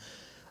I'm in.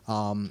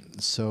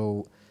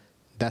 So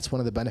that's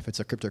one of the benefits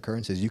of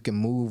cryptocurrencies. You can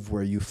move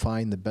where you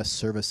find the best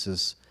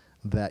services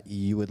that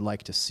you would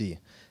like to see.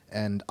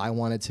 And I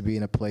wanted to be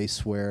in a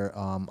place where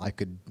I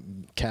could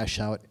cash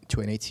out to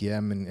an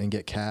ATM and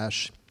get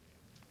cash.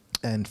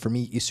 And for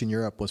me, Eastern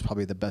Europe was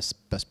probably the best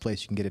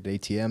place you can get at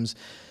ATMs.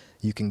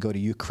 You can go to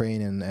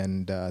Ukraine,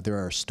 and there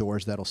are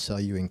stores that'll sell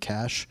you in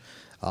cash,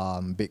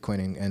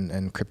 Bitcoin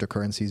and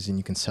cryptocurrencies, and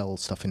you can sell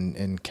stuff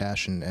in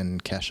cash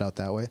and cash out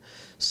that way.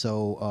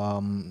 So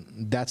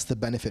that's the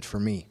benefit for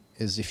me,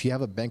 is if you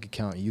have a bank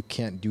account, you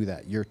can't do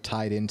that. You're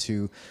tied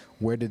into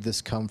where did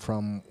this come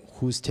from,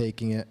 who's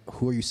taking it,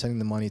 who are you sending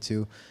the money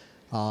to.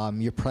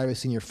 Your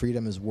privacy and your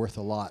freedom is worth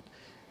a lot.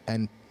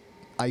 And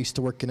I used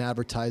to work in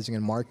advertising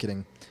and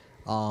marketing.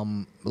 A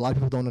lot of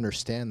people don't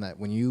understand that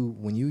when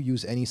you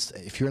use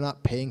if you're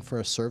not paying for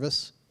a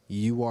service,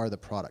 you are the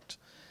product.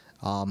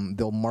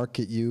 They'll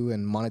market you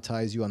and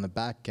monetize you on the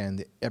back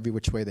end every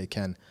which way they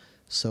can.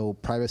 So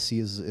privacy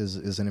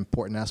is an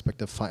important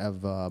aspect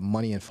of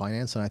money and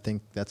finance, and I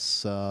think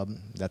that's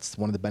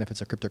one of the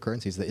benefits of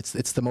cryptocurrencies.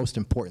 It's the most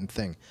important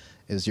thing,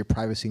 is your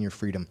privacy and your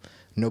freedom.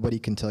 Nobody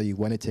can tell you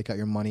when to take out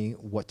your money,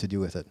 what to do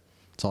with it.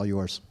 It's all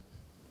yours.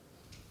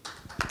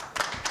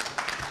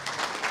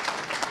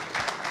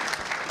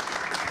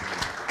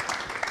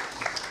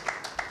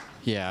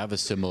 Yeah, I have a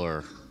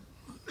similar,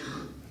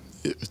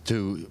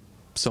 to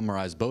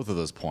summarize both of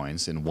those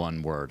points in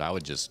one word, I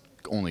would just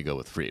only go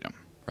with freedom,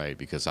 right?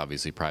 Because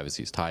obviously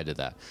privacy is tied to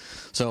that.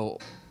 So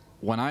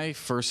when I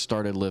first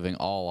started living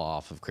all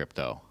off of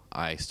crypto,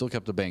 I still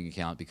kept a bank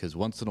account because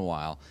once in a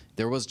while,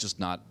 there was just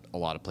not a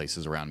lot of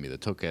places around me that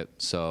took it.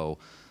 So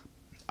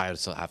I would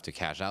still have to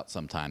cash out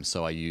sometimes.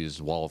 So I used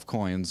Wall of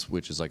Coins,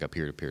 which is like a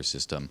peer-to-peer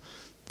system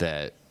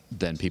that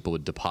then people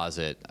would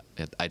deposit.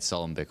 I'd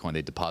sell them Bitcoin,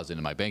 they'd deposit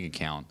into my bank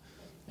account,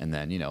 and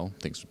then, you know,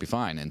 things would be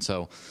fine. And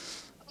so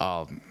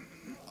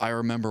I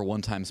remember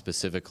one time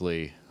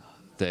specifically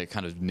that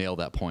kind of nailed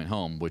that point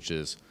home, which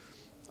is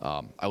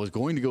I was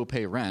going to go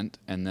pay rent,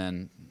 and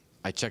then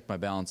I checked my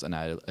balance, and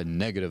I had a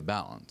negative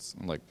balance.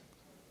 I'm like,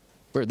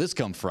 where'd this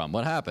come from?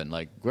 What happened?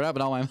 Like, what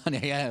happened to all my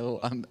money? Yeah,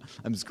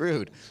 I'm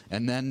screwed.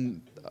 And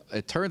then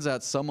it turns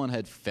out someone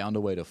had found a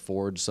way to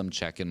forge some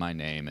check in my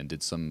name and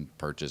did some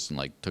purchase and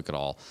like took it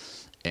all.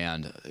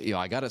 And you know,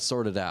 I got it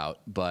sorted out,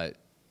 but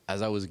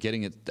as I was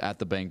getting it at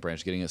the bank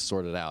branch, getting it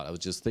sorted out, I was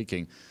just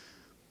thinking,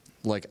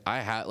 like, I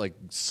had like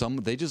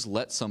they just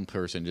let some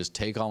person just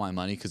take all my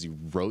money because he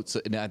wrote.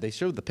 And they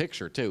showed the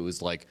picture too. It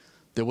was like,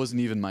 there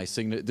wasn't even my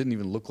signature. It didn't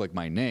even look like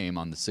my name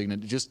on the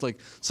signature. Just like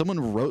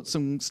someone wrote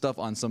some stuff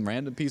on some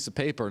random piece of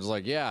paper. It's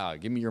like, yeah,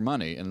 give me your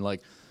money. And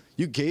like,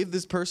 you gave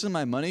this person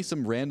my money,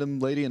 some random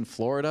lady in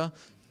Florida,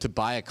 to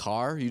buy a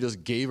car. You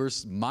just gave her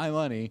my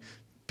money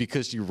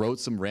because she wrote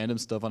some random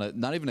stuff on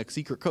not even a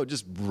secret code,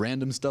 just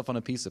random stuff on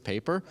a piece of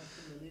paper.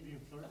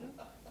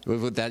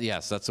 With that,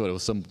 yes, that's what it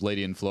was. Some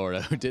lady in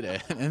Florida who did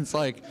it, and it's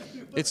like,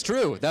 it's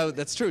true.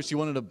 That's true. She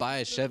wanted to buy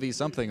a Chevy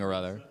something or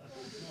other,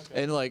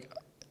 and like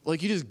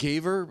you just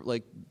gave her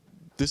like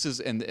this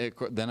is, and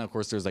then of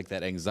course there's like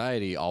that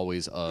anxiety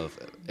always of,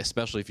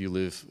 especially if you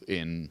live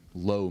in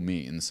low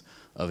means,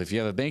 of if you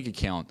have a bank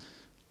account,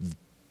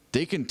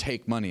 they can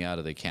take money out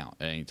of the account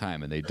at any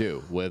time, and they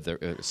do, whether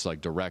it's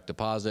like direct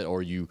deposit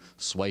or you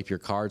swipe your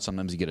card.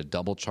 Sometimes you get a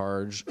double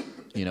charge.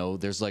 You know,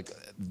 there's like,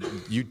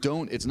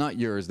 it's not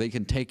yours. They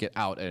can take it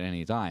out at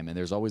any time, and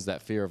there's always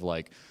that fear of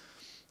like,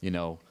 you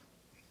know,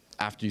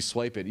 after you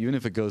swipe it, even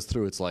if it goes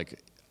through, it's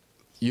like,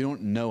 you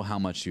don't know how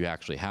much you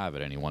actually have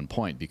at any one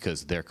point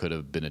because there could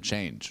have been a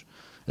change.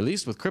 At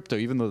least with crypto,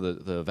 even though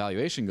the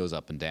valuation goes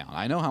up and down,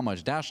 I know how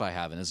much Dash I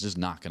have, and it's just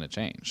not going to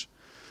change.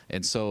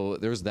 And so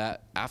there's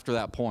that. After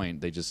that point,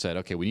 they just said,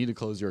 okay, we need to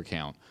close your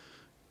account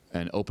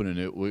and open a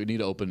new. We need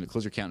to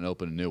close your account and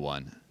open a new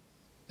one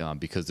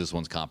because this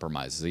one's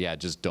compromised. So yeah,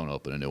 just don't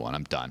open a new one.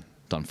 I'm done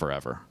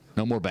forever.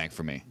 No more bank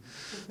for me.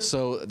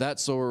 So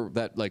that's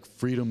that like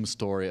freedom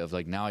story of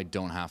like, now I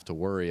don't have to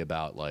worry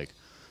about like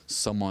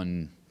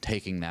someone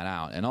taking that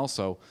out. And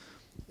also,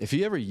 if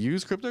you ever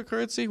use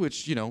cryptocurrency,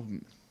 which, you know,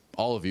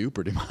 all of you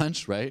pretty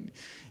much, right?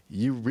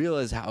 You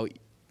realize how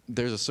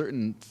there's a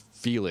certain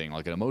feeling,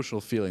 like an emotional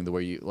feeling, the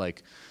way you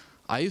like.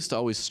 I used to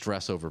always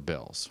stress over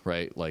bills,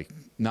 right? Like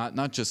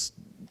not just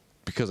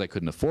because I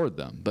couldn't afford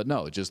them, but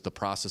no, just the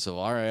process of,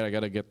 all right, I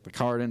got to get the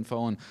card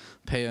info and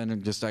pay,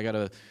 and just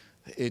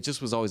it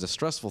just was always a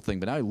stressful thing.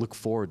 But now I look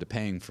forward to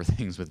paying for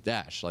things with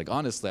Dash. Like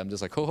honestly, I'm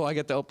just like, oh, I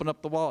get to open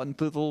up the wallet and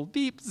put a little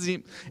beep,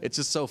 zeep. It's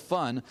just so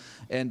fun.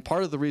 And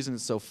part of the reason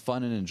it's so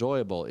fun and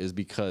enjoyable is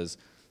because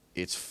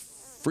it's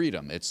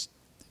freedom. It's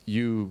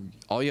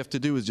all you have to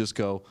do is just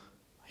go,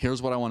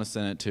 here's what I want to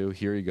send it to.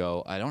 Here you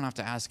go. I don't have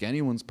to ask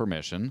anyone's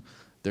permission.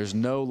 There's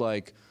no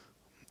like,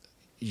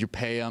 you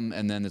pay them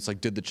and then it's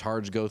like, did the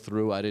charge go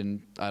through? I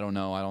don't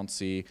know. I don't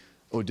see.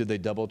 Oh, did they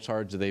double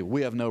charge?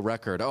 We have no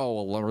record.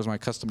 Oh, well, where's my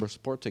customer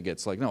support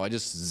tickets? Like, no, I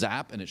just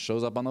zap and it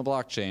shows up on the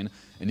blockchain,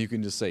 and you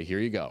can just say, here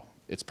you go.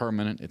 It's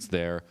permanent. It's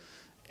there,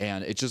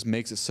 and it just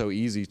makes it so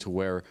easy to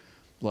where,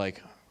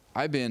 like,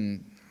 I've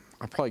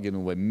probably given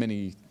away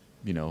many,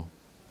 you know,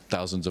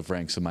 thousands of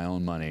francs of my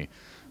own money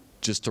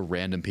just to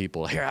random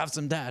people. Here, have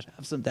some Dash,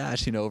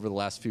 you know, over the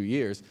last few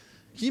years.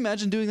 Can you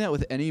imagine doing that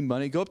with any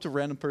money? Go up to a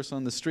random person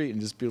on the street and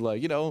just be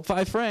like, you know,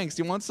 5 francs.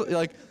 Do you want some?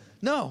 Like,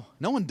 no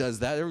one does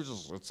that.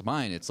 It's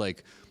mine. It's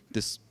like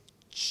this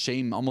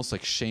shame, almost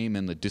like shame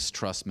and the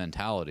distrust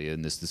mentality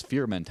and this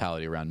fear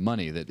mentality around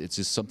money, that it's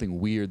just something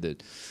weird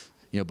that,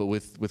 you know, but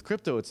with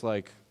crypto, it's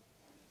like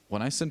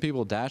when I send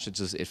people Dash,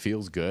 it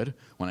feels good.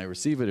 When I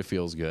receive it, it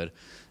feels good.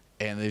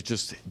 And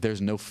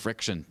there's no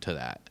friction to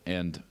that.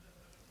 And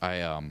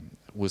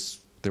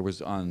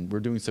we're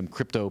doing some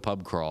crypto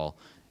pub crawl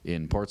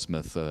in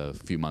Portsmouth a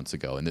few months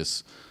ago, and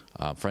this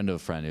friend of a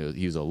friend,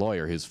 he was a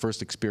lawyer. His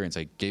first experience,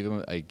 I gave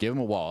him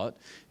a wallet.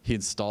 He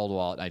installed a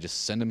wallet, and I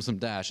just sent him some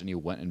Dash, and he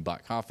went and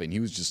bought coffee, and he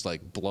was just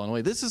like blown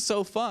away. This is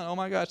so fun! Oh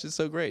my gosh, it's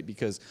so great,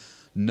 because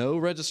no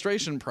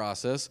registration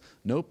process,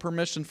 no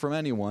permission from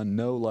anyone,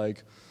 no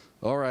like,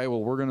 all right,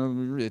 well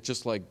it's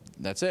just like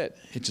that's it.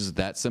 It's just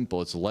that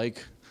simple. It's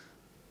like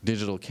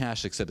digital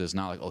cash, except it's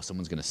not like, oh,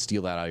 someone's going to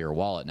steal that out of your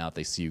wallet now if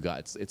they see you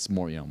got. It's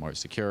more, more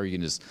secure. You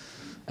can just,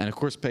 and of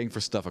course, paying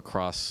for stuff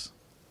across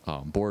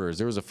borders.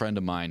 There was a friend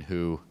of mine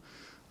who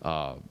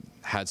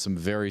had some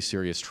very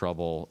serious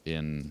trouble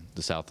in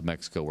the south of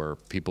Mexico, where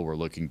people were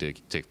looking to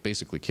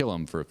basically kill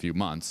him for a few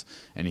months,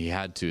 and he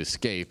had to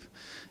escape.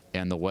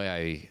 And the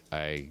way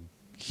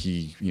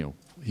he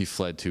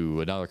fled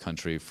to another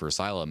country for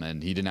asylum,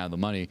 and he didn't have the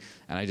money.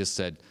 And I just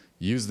said,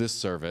 use this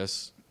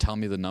service. Tell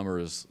me the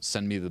numbers,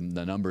 send me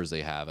the numbers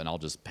they have, and I'll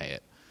just pay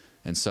it.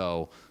 And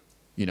so,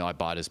 I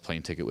bought his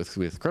plane ticket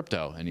with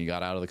crypto, and he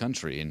got out of the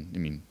country. And I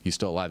mean, he's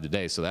still alive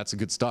today, so that's a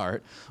good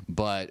start.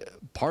 But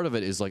part of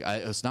it is like,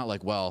 it's not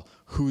like, well,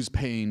 who's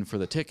paying for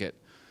the ticket?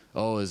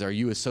 Oh, are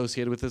you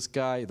associated with this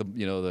guy?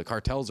 The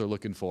cartels are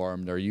looking for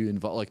him. Are you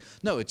involved? Like,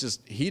 no, it's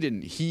just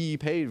he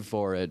paid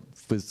for it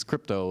with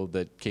crypto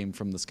that came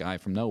from this guy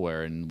from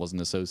nowhere and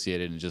wasn't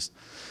associated, and just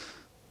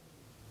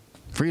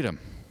freedom.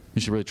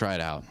 You should really try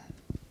it out.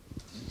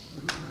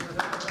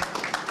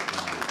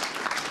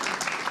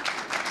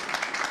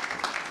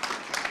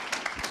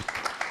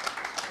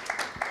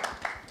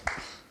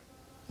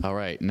 All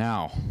right,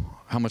 now,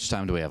 how much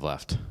time do we have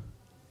left?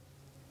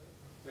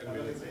 10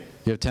 minutes.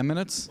 You have 10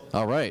 minutes?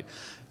 All right.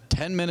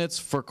 10 minutes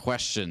for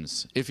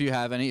questions, if you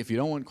have any. If you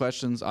don't want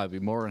questions, I'd be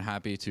more than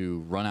happy to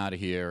run out of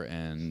here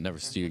and never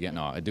see you again.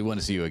 No, I do want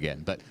to see you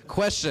again. But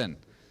question.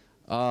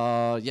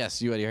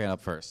 Yes, you had your hand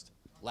up first.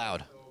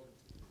 Loud. So,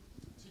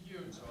 to you,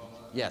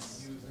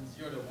 Yes. since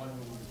you're the one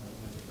who,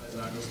 as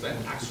I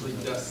understand, actually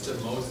does the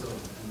most of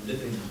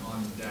living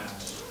on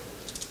Dash,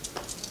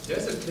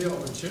 there's a clear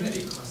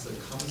opportunity cost that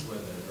comes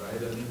with it,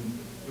 right? I mean,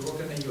 you work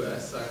in the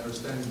US, I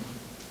understand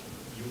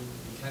you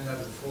can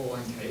have a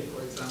 401k,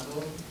 for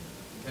example.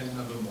 You can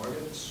have a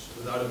mortgage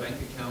without a bank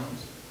account.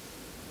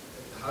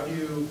 How do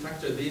you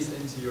factor these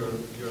into your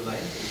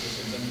life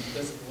decisions? And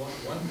that's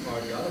one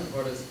part. The other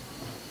part is,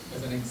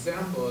 as an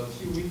example, a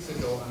few weeks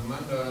ago,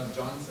 Amanda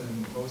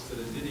Johnson posted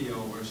a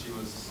video where she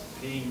was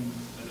paying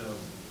at a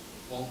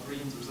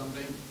Walgreens or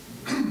something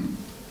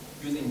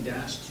using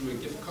Dash through a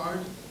gift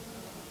card.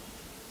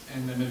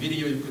 And in the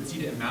video, you could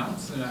see the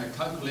amounts, and I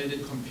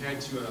calculated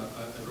compared to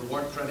a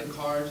reward credit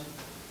card,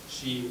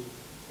 she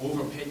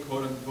overpaid,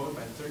 quote unquote,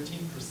 by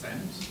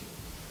 13%.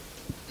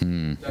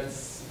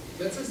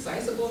 That's a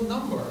sizable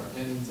number,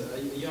 and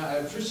yeah, I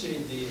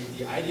appreciate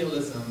the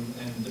idealism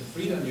and the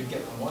freedom you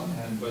get on one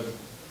hand, but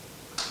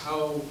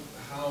how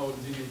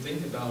do you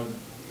think about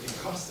the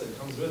cost that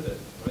comes with it?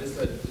 Or is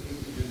that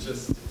is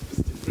the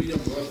freedom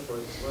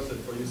worth it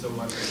for you so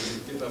much that you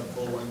give up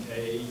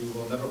 401k, you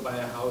will never buy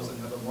a house and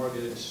have a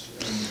mortgage,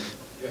 and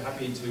you're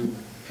happy to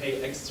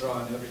pay extra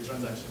on every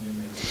transaction you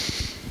make?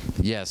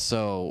 Yes,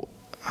 so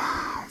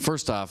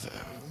first off,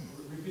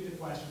 Repeat the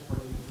question for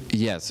you.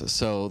 yes,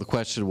 so the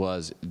question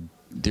was,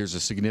 there's a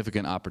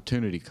significant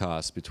opportunity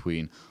cost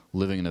between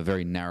living in a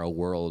very narrow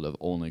world of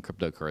only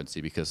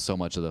cryptocurrency, because so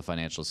much of the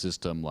financial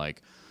system,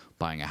 like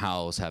buying a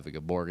house, having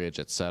a mortgage,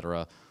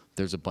 etc.,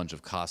 there's a bunch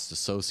of costs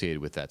associated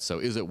with that. So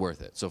is it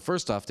worth it? So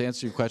first off, to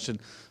answer your question,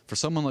 for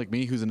someone like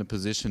me who's in a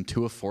position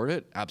to afford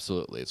it,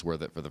 absolutely, it's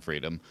worth it for the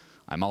freedom.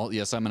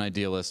 Yes, I'm an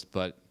idealist,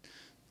 but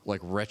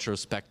like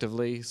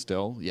retrospectively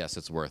still, yes,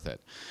 it's worth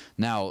it.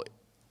 Now,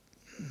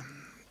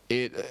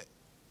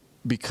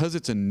 because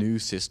it's a new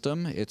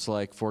system, it's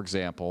like, for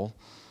example,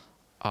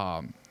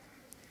 I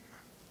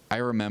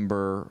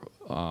remember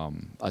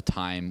a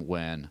time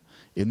when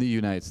in the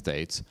United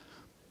States,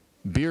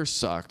 beer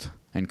sucked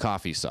and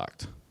coffee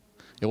sucked.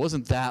 It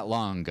wasn't that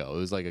long ago. It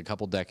was like a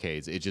couple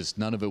decades. It just,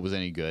 none of it was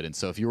any good. And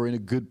so if you were in a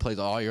good place,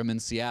 oh, I'm in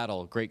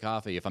Seattle, great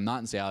coffee. If I'm not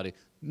in Seattle,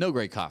 no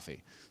great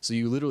coffee. So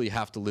you literally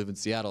have to live in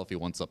Seattle if you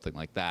want something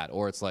like that.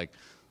 Or it's like,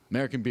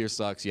 American beer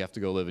sucks, you have to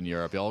go live in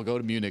Europe. You all go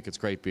to Munich, it's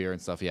great beer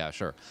and stuff, yeah,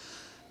 sure.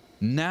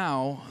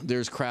 Now,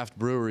 there's craft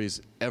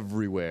breweries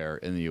everywhere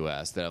in the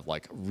US that have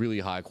like really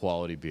high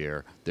quality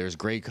beer. There's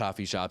great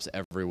coffee shops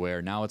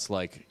everywhere. Now it's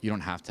like, you don't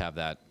have to have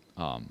that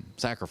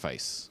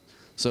sacrifice.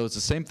 So it's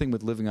the same thing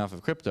with living off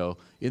of crypto.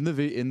 In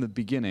the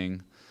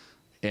beginning,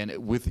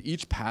 and with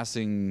each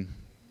passing,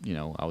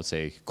 I would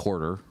say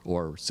quarter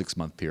or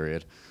 6-month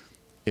period,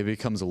 it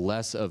becomes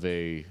less of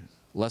a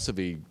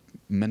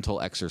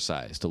mental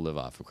exercise to live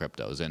off of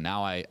cryptos. And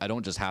now I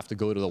don't just have to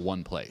go to the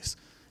one place.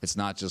 It's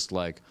not just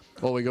like,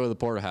 oh, we go to the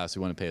porterhouse,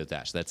 we want to pay with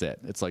Dash. That's it.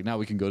 It's like, now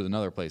we can go to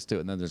another place too,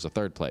 and then there's a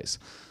third place.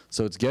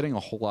 So it's getting a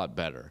whole lot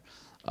better.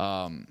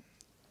 A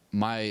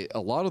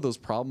lot of those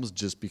problems,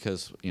 just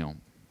because,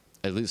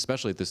 at least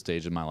especially at this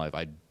stage in my life,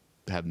 I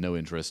have no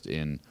interest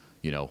in,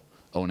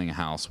 owning a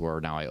house where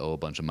now I owe a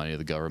bunch of money to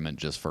the government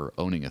just for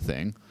owning a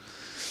thing,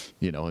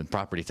 and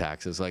property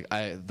taxes. Like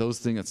those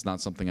things, it's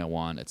not something I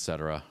want,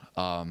 etc.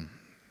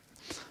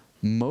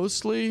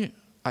 Mostly,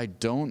 I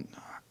don't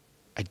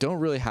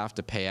really have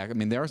to pay. I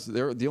mean,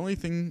 the only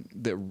thing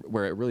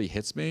where it really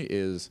hits me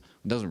is,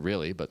 it doesn't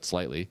really, but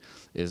slightly,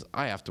 is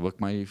I have to book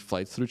my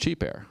flights through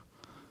Cheap Air,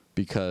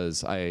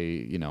 because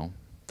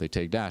they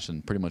take Dash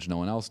and pretty much no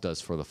one else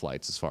does for the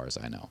flights as far as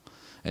I know.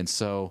 And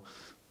so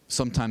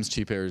sometimes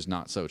Cheap Air is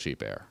not so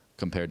Cheap Air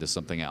compared to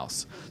something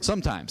else.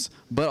 Sometimes.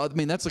 But I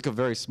mean, that's like a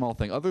very small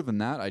thing. Other than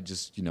that, I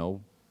just,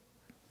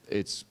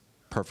 it's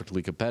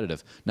perfectly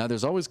competitive. Now,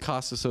 there's always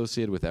costs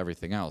associated with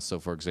everything else. So,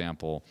 for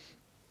example,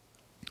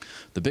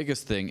 the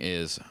biggest thing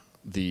is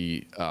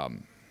the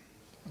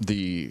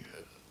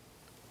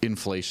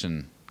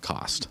inflation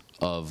cost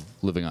of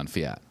living on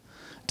fiat.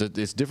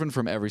 It's different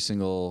from every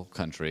single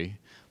country,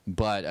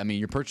 but I mean,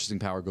 your purchasing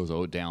power goes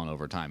down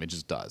over time. It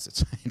just does.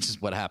 It's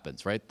just what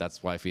happens, right?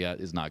 That's why fiat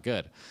is not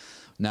good.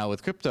 Now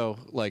with crypto,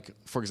 like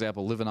for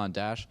example, living on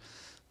Dash,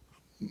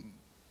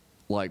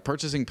 like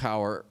purchasing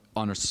power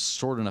on a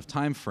short enough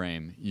time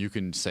frame, you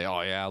can say,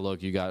 oh yeah,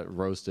 look, you got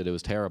roasted, it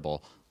was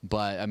terrible.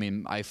 But I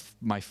mean,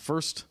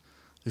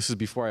 this is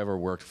before I ever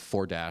worked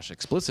for Dash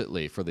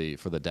explicitly for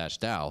the Dash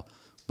DAO.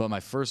 But my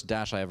first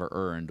Dash I ever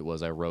earned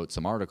was I wrote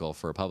some article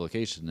for a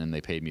publication, and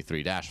they paid me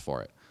 3 Dash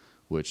for it,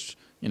 which,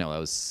 that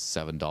was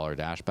 $7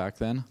 Dash back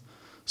then.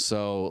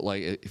 So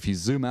like, if you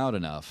zoom out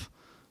enough,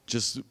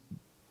 just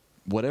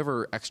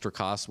whatever extra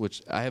costs,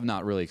 which I have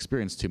not really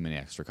experienced too many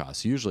extra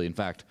costs. Usually, in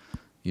fact,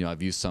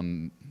 I've used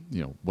some,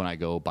 when I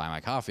go buy my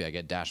coffee, I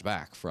get Dash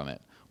back from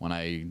it. When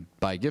I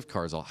buy gift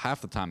cards,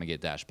 half the time I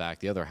get Dash back.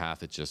 The other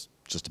half, it's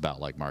just about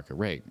like market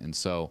rate. And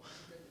so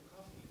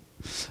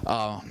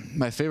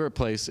my favorite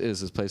place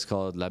is this place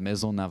called La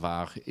Maison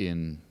Navarre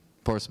in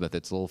Portsmouth.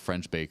 It's a little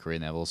French bakery,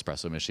 and they have a little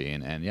espresso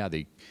machine. And yeah,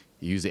 they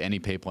use the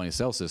AnyPay point of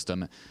sale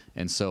system.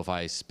 And so if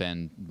I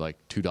spend like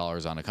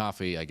 $2 on a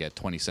coffee, I get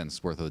 20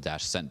 cents worth of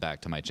Dash sent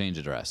back to my change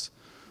address.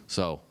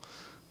 So,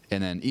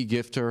 and then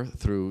eGifter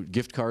through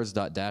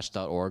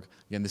giftcards.dash.org.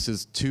 Again, this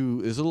is a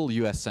little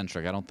US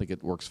centric. I don't think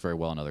it works very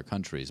well in other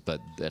countries,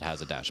 but it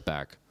has a Dash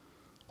back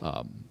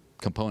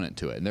component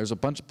to it. And there's a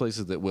bunch of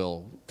places that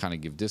will kind of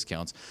give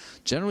discounts.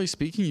 Generally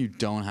speaking, you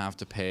don't have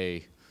to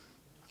pay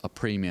a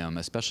premium,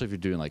 especially if you're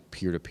doing like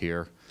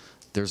peer-to-peer.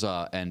 There's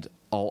and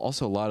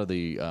also a lot of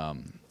the,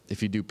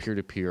 if you do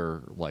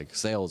peer-to-peer like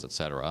sales,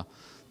 etc.,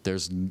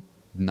 there's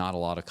not a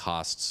lot of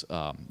costs.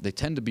 They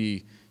tend to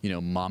be,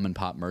 mom and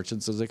pop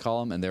merchants, as they call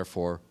them, and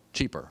therefore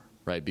cheaper,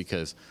 right?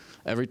 Because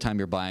every time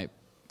you're buying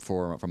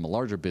from a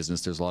larger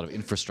business, there's a lot of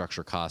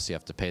infrastructure costs you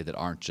have to pay that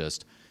aren't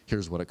just,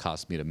 here's what it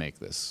costs me to make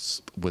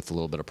this with a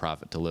little bit of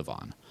profit to live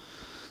on.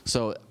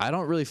 So I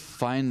don't really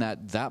find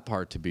that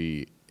part to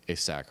be a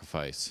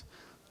sacrifice.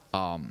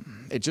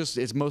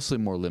 It's mostly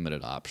more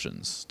limited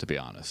options, to be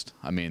honest.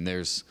 I mean,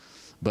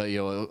 but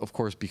of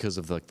course, because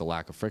of the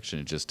lack of friction,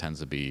 it just tends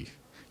to be,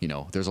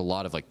 there's a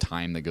lot of like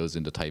time that goes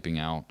into typing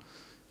out,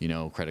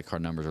 credit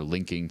card numbers or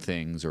linking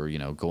things or,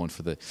 going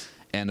for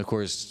and of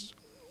course,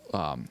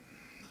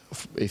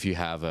 if you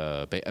have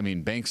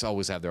banks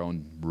always have their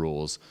own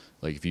rules.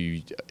 Like if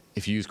you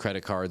use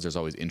credit cards, there's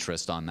always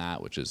interest on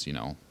that, which is,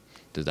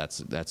 that's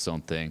its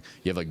own thing.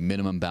 You have like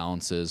minimum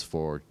balances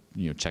for,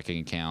 checking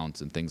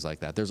accounts and things like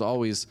that. There's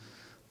always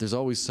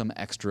some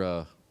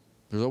extra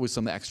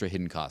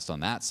hidden cost on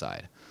that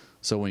side.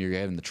 So when you're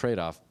having the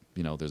trade-off,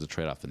 there's a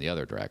trade-off in the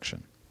other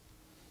direction.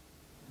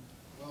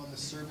 Well, and the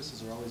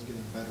services are always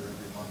getting better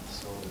every month.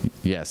 So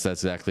yes,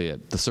 that's exactly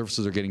it. The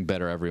services are getting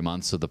better every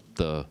month. So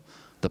the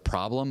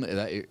problem,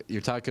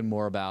 you're talking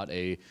more about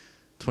a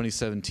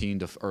 2017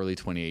 to early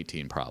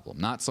 2018 problem,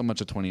 not so much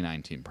a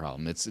 2019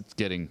 problem. It's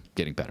getting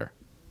better.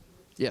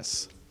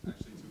 Yes.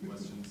 Actually, 2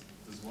 questions.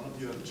 Does one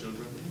of you have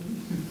children?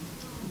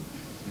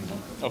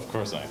 Of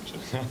course I have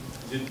children.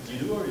 You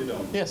do or you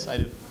don't? Yes, I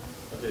do.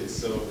 Okay,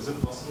 so is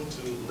it possible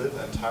to live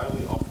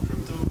entirely off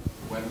crypto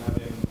when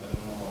having, I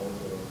don't know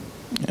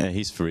how old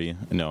He's free.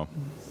 No,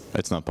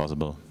 it's not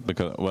possible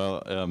because,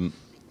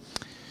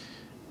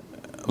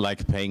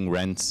 like paying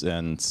rent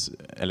and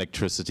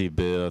electricity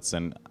bills,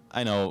 and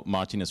I know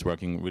Martin is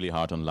working really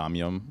hard on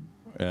Lamium,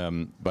 but I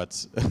already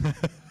do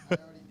that.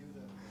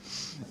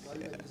 I thought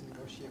you guys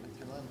negotiate with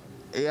your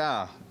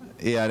landlord.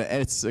 yeah,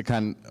 it's a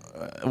kind.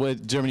 Well,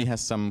 Germany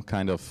has some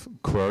kind of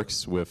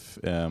quirks with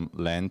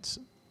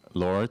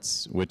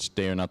landlords, which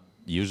they are not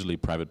usually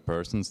private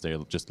persons. They're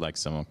just like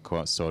some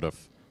sort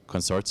of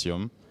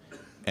consortium,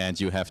 and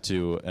you have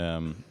to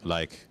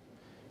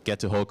get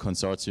the whole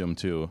consortium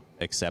to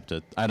accept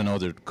it. I don't know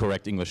the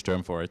correct English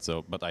term for it,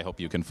 but I hope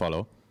you can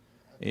follow.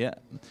 Yeah,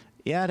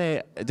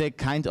 they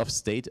kind of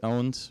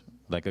state-owned,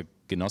 like a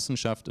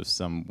Genossenschaft, if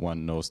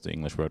someone knows the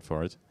English word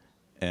for it,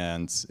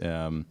 and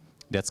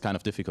that's kind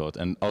of difficult.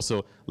 And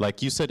also,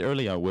 like you said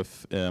earlier,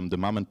 with the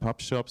mom and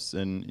pop shops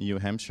in New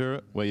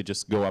Hampshire, where you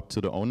just go up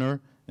to the owner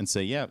and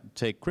say, yeah,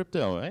 take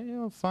crypto. Hey,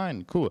 oh,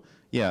 fine, cool.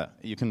 Yeah,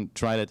 you can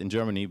try that in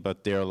Germany,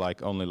 but there are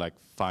only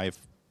 5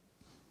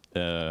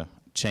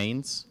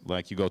 chains.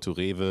 Like you go to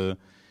Rewe,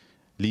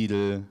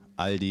 Lidl,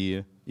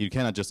 Aldi. You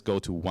cannot just go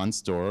to one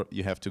store.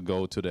 You have to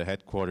go to the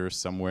headquarters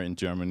somewhere in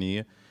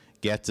Germany,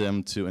 get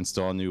them to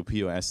install a new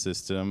POS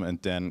system,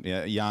 and then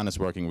Jan is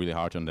working really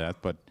hard on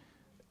that, but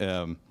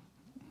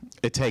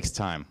it takes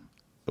time,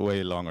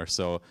 way longer.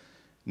 So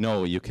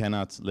no, you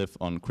cannot live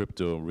on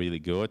crypto really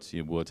good.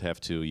 You would have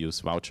to use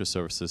voucher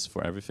services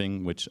for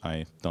everything, which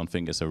I don't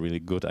think is a really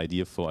good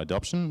idea for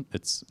adoption.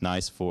 It's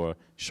nice for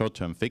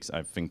short-term fix.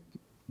 I think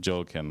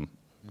Joe can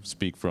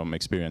speak from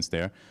experience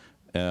there.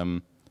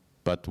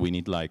 But we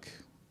need like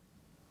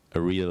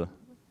a real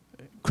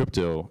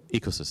crypto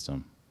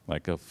ecosystem,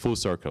 like a full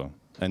circle,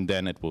 and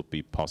then it will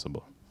be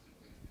possible.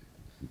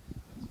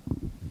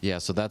 Yeah,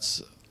 so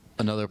that's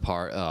another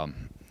part.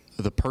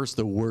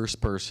 The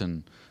worst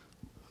person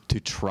to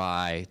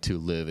try to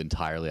live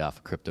entirely off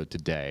of crypto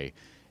today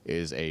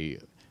is a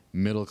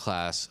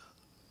middle-class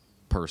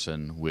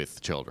person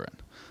with children,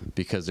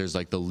 because there's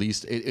like the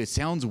least. It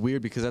sounds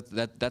weird because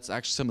that's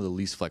actually some of the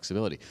least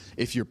flexibility.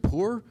 If you're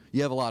poor,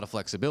 you have a lot of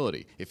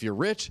flexibility. If you're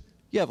rich,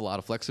 you have a lot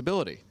of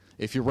flexibility.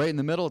 If you're right in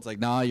the middle, it's like,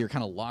 nah, you're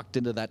kind of locked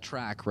into that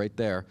track right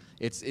there.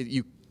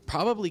 You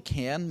probably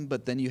can,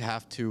 but then you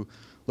have to.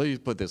 Let me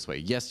put it this way: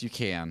 yes, you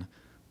can,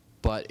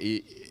 but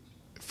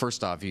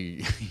first off,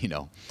 you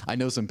know, I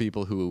know some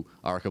people who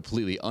are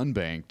completely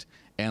unbanked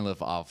and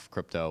live off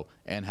crypto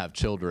and have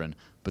children,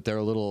 but they're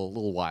a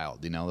little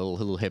wild, you know, a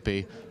little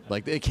hippie.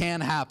 Like, it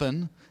can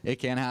happen,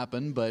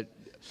 but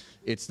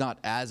it's not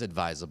as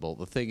advisable.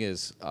 The thing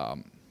is,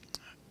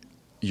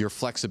 your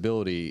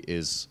flexibility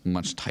is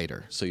much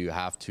tighter, so you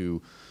have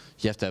to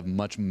have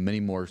many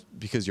more,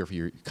 because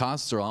your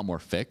costs are a lot more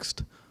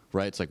fixed,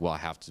 right? It's like, well, I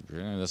have to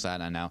this, that,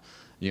 and now,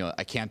 you know,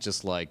 I can't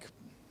just like,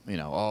 you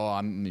know,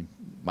 oh,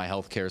 my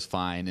health care is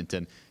fine, and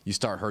then you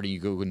start hurting, you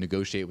go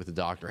negotiate with the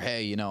doctor.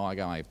 Hey, you know, I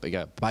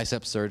got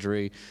bicep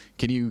surgery.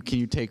 Can you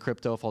take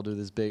crypto if I'll do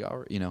this big?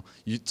 Or, you know,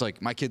 it's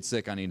like, my kid's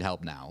sick, I need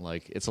help now.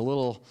 Like, it's a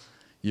little,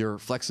 your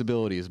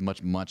flexibility is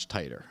much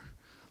tighter.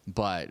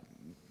 But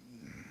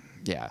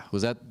yeah,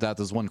 was that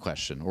was one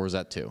question, or was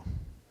that two?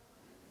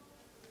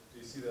 Do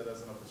you see that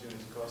as an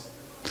opportunity cost?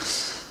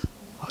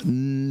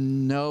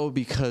 No,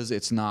 because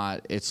it's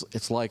not.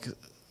 It's like,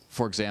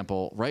 for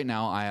example, right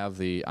now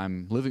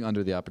I'm living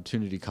under the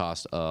opportunity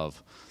cost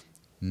of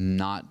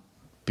not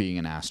being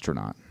an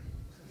astronaut.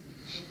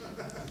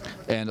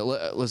 And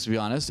let's be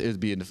honest, it'd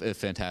be a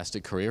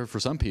fantastic career. For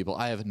some people,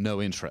 I have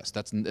no interest.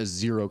 That's a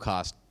zero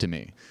cost to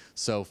me.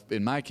 So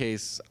in my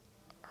case,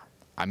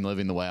 I'm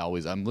living the way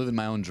I'm living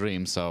my own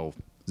dream, so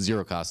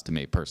zero cost to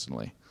me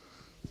personally.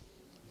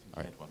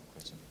 All right.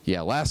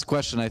 Yeah, last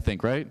question, I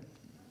think, right?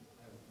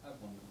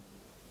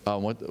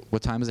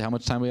 What time is it? How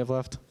much time do we have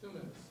left? 2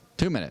 minutes.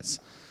 2 minutes.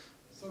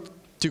 So,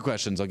 2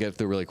 questions. I'll get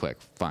through really quick.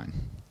 Fine.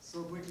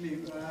 so quickly,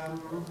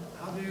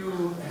 how do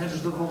you hedge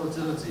the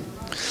volatility?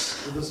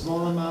 With a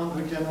small amount,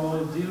 we can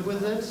all deal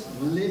with it.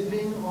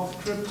 Living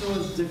off crypto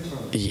is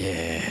different.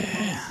 Yeah.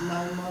 6 months,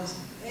 9 months,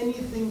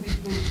 anything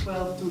between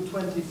 12 to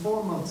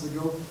 24 months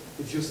ago,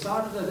 if you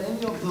started at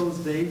any of those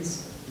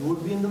dates, you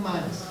would be in the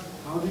minus.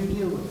 How do you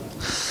deal with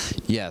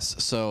that?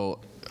 Yes. So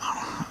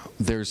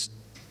there's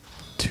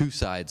 2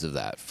 sides of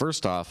that.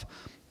 First off,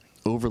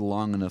 over the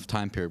long enough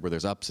time period where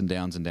there's ups and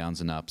downs and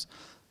downs and ups,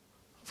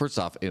 first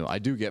off, you know, I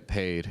do get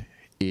paid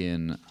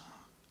in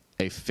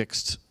a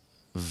fixed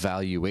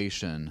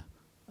valuation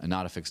and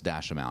not a fixed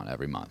dash amount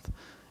every month.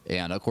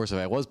 And of course, if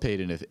I was paid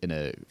in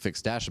a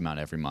fixed dash amount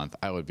every month,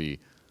 I would be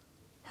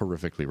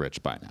horrifically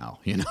rich by now,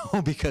 you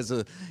know, because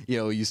you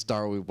know, you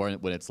start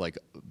when it's like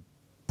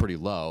pretty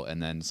low,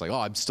 and then it's like, oh,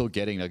 I'm still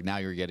getting, like, now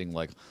you're getting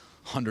like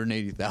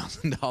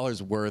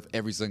 $180,000 worth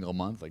every single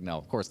month. Like, no,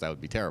 of course that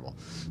would be terrible.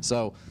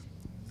 So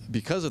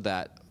because of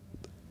that,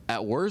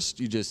 at worst,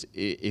 you just,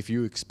 if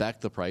you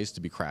expect the price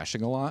to be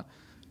crashing a lot,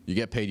 you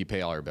get paid, you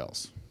pay all your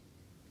bills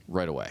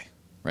right away,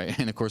 right?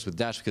 And of course with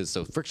Dash, because it's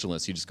so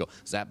frictionless, you just go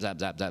zap, zap,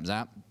 zap, zap,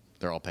 zap,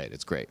 they're all paid,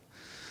 it's great.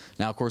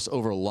 Now, of course,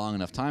 over a long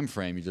enough time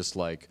frame, you just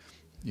like,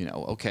 you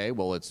know, okay,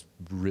 well, it's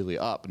really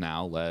up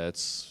now,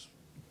 let's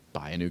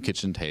buy a new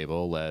kitchen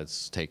table,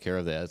 let's take care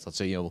of this, let's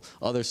say, you know,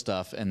 other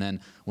stuff, and then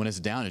when it's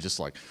down, it's just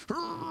like,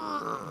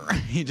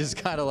 you just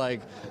kind of like,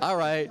 all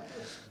right,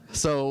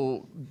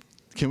 so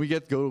can we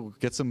go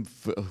get some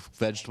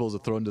vegetables to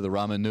throw into the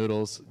ramen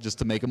noodles just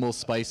to make them a little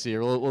spicier?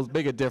 We'll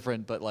make it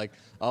different, but like,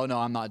 oh no,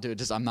 I'm not doing.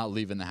 I'm not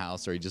leaving the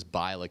house. Or you just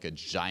buy like a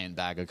giant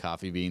bag of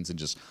coffee beans and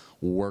just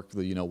work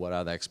the, you know what,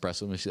 out of the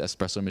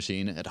espresso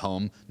machine at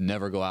home.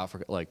 Never go out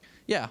for, like,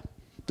 yeah.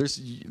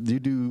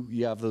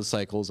 You have those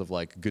cycles of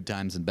like good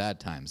times and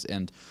bad times,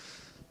 and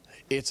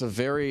it's a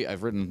very. I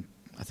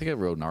think I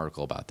wrote an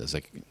article about this.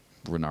 Like,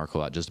 written an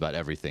article about just about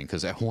everything,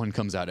 because one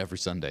comes out every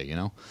Sunday. You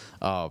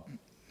know.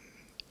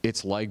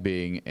 It's like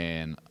being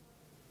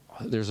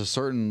there's a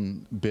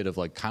certain bit of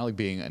like, kind of like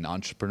being an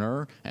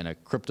entrepreneur and a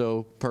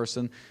crypto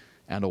person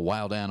and a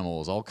wild animal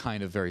is all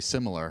kind of very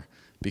similar,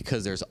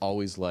 because there's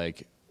always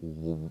like,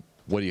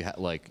 what do you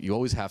like, you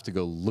always have to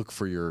go look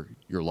for your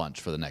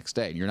lunch for the next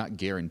day, and you're not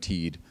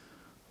guaranteed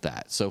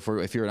that. So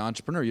if you're an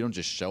entrepreneur, you don't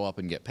just show up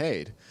and get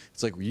paid.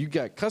 It's like, you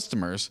got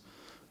customers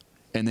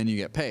and then you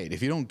get paid.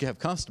 If you don't have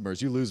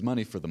customers, you lose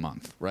money for the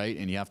month, right?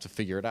 And you have to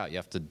figure it out. You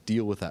have to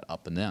deal with that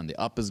up and down. The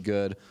up is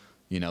good,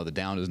 you know, the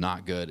down is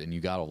not good, and you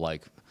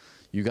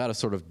gotta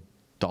sort of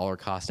dollar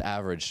cost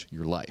average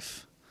your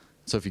life.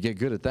 So if you get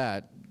good at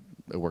that,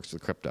 it works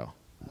with crypto.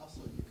 Also,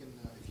 you can,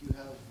 if you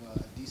have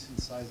a decent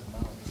size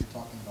amount, if you're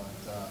talking about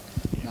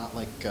not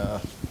like,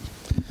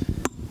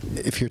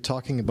 if you're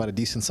talking about a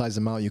decent size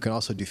amount, you can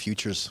also do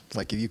futures.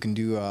 Like if you can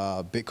do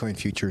Bitcoin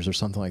futures or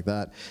something like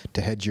that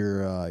to hedge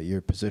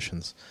your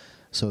positions.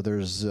 So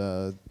there's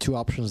two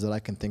options that I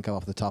can think of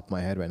off the top of my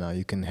head right now.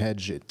 You can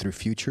hedge it through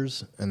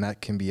futures, and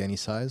that can be any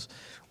size,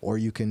 or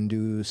you can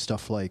do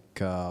stuff like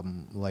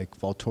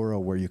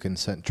Vaultoro, where you can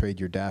trade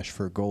your Dash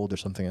for gold or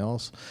something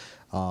else.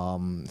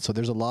 So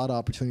there's a lot of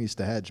opportunities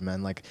to hedge,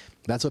 man. Like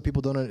that's what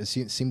people don't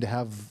seem to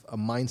have a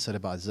mindset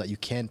about, is that you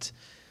can't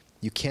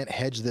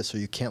hedge this, or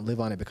you can't live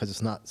on it because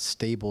it's not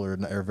stable or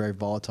very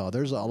volatile.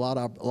 There's a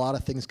lot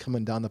of things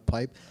coming down the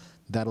pipe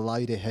that allow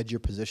you to hedge your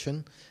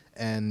position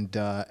and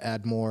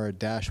add more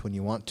Dash when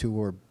you want to,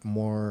 or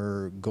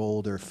more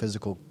gold or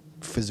physical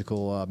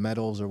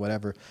metals or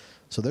whatever.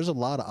 So there's a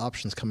lot of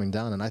options coming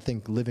down, and I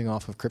think living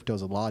off of crypto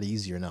is a lot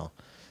easier now.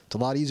 It's a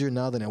lot easier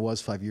now than it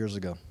was 5 years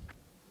ago,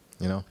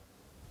 you know?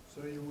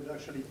 So you would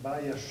actually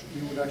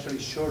you would actually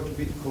short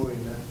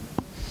Bitcoin,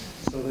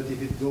 so that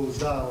if it goes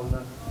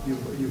down,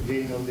 you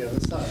gain on the other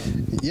side.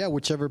 Yeah,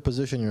 whichever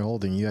position you're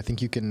holding. I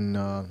think you can,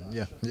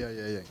 yeah.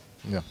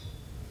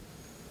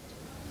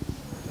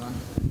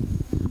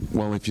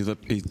 Well,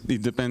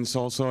 it depends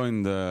also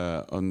on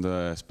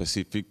the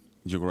specific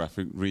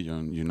geographic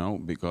region, you know,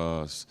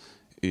 because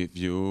if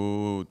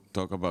you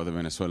talk about the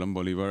Venezuelan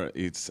bolivar,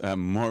 it's a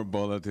more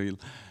volatile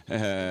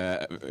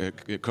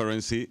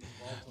currency,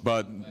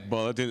 but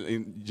volatile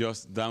in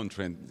just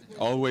downtrend,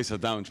 always a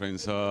downtrend.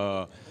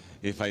 So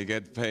if I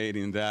get paid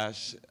in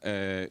Dash,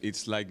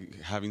 it's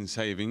like having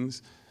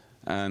savings,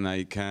 and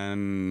I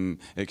can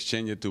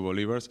exchange it to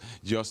bolivars,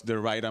 just the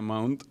right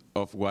amount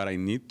of what I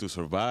need to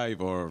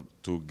survive or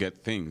to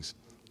get things.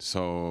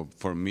 So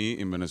for me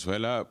in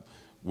Venezuela,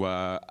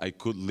 I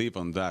could live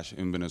on Dash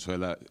in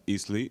Venezuela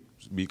easily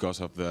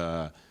because of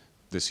the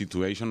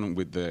situation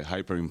with the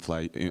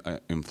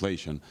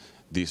hyperinflation.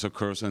 This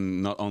occurs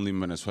not only in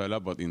Venezuela,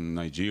 but in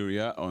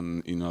Nigeria,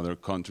 in other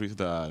countries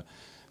that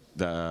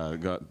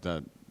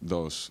got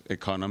those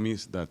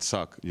economies that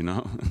suck, you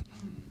know?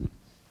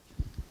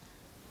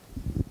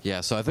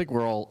 Yeah, so I think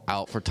we're all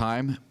out for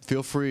time.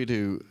 Feel free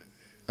to,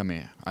 I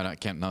mean,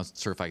 not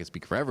sure if I can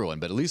speak for everyone,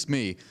 but at least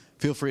me,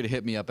 feel free to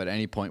hit me up at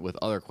any point with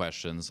other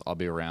questions. I'll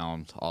be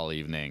around all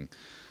evening.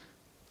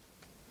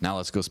 Now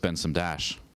let's go spend some Dash.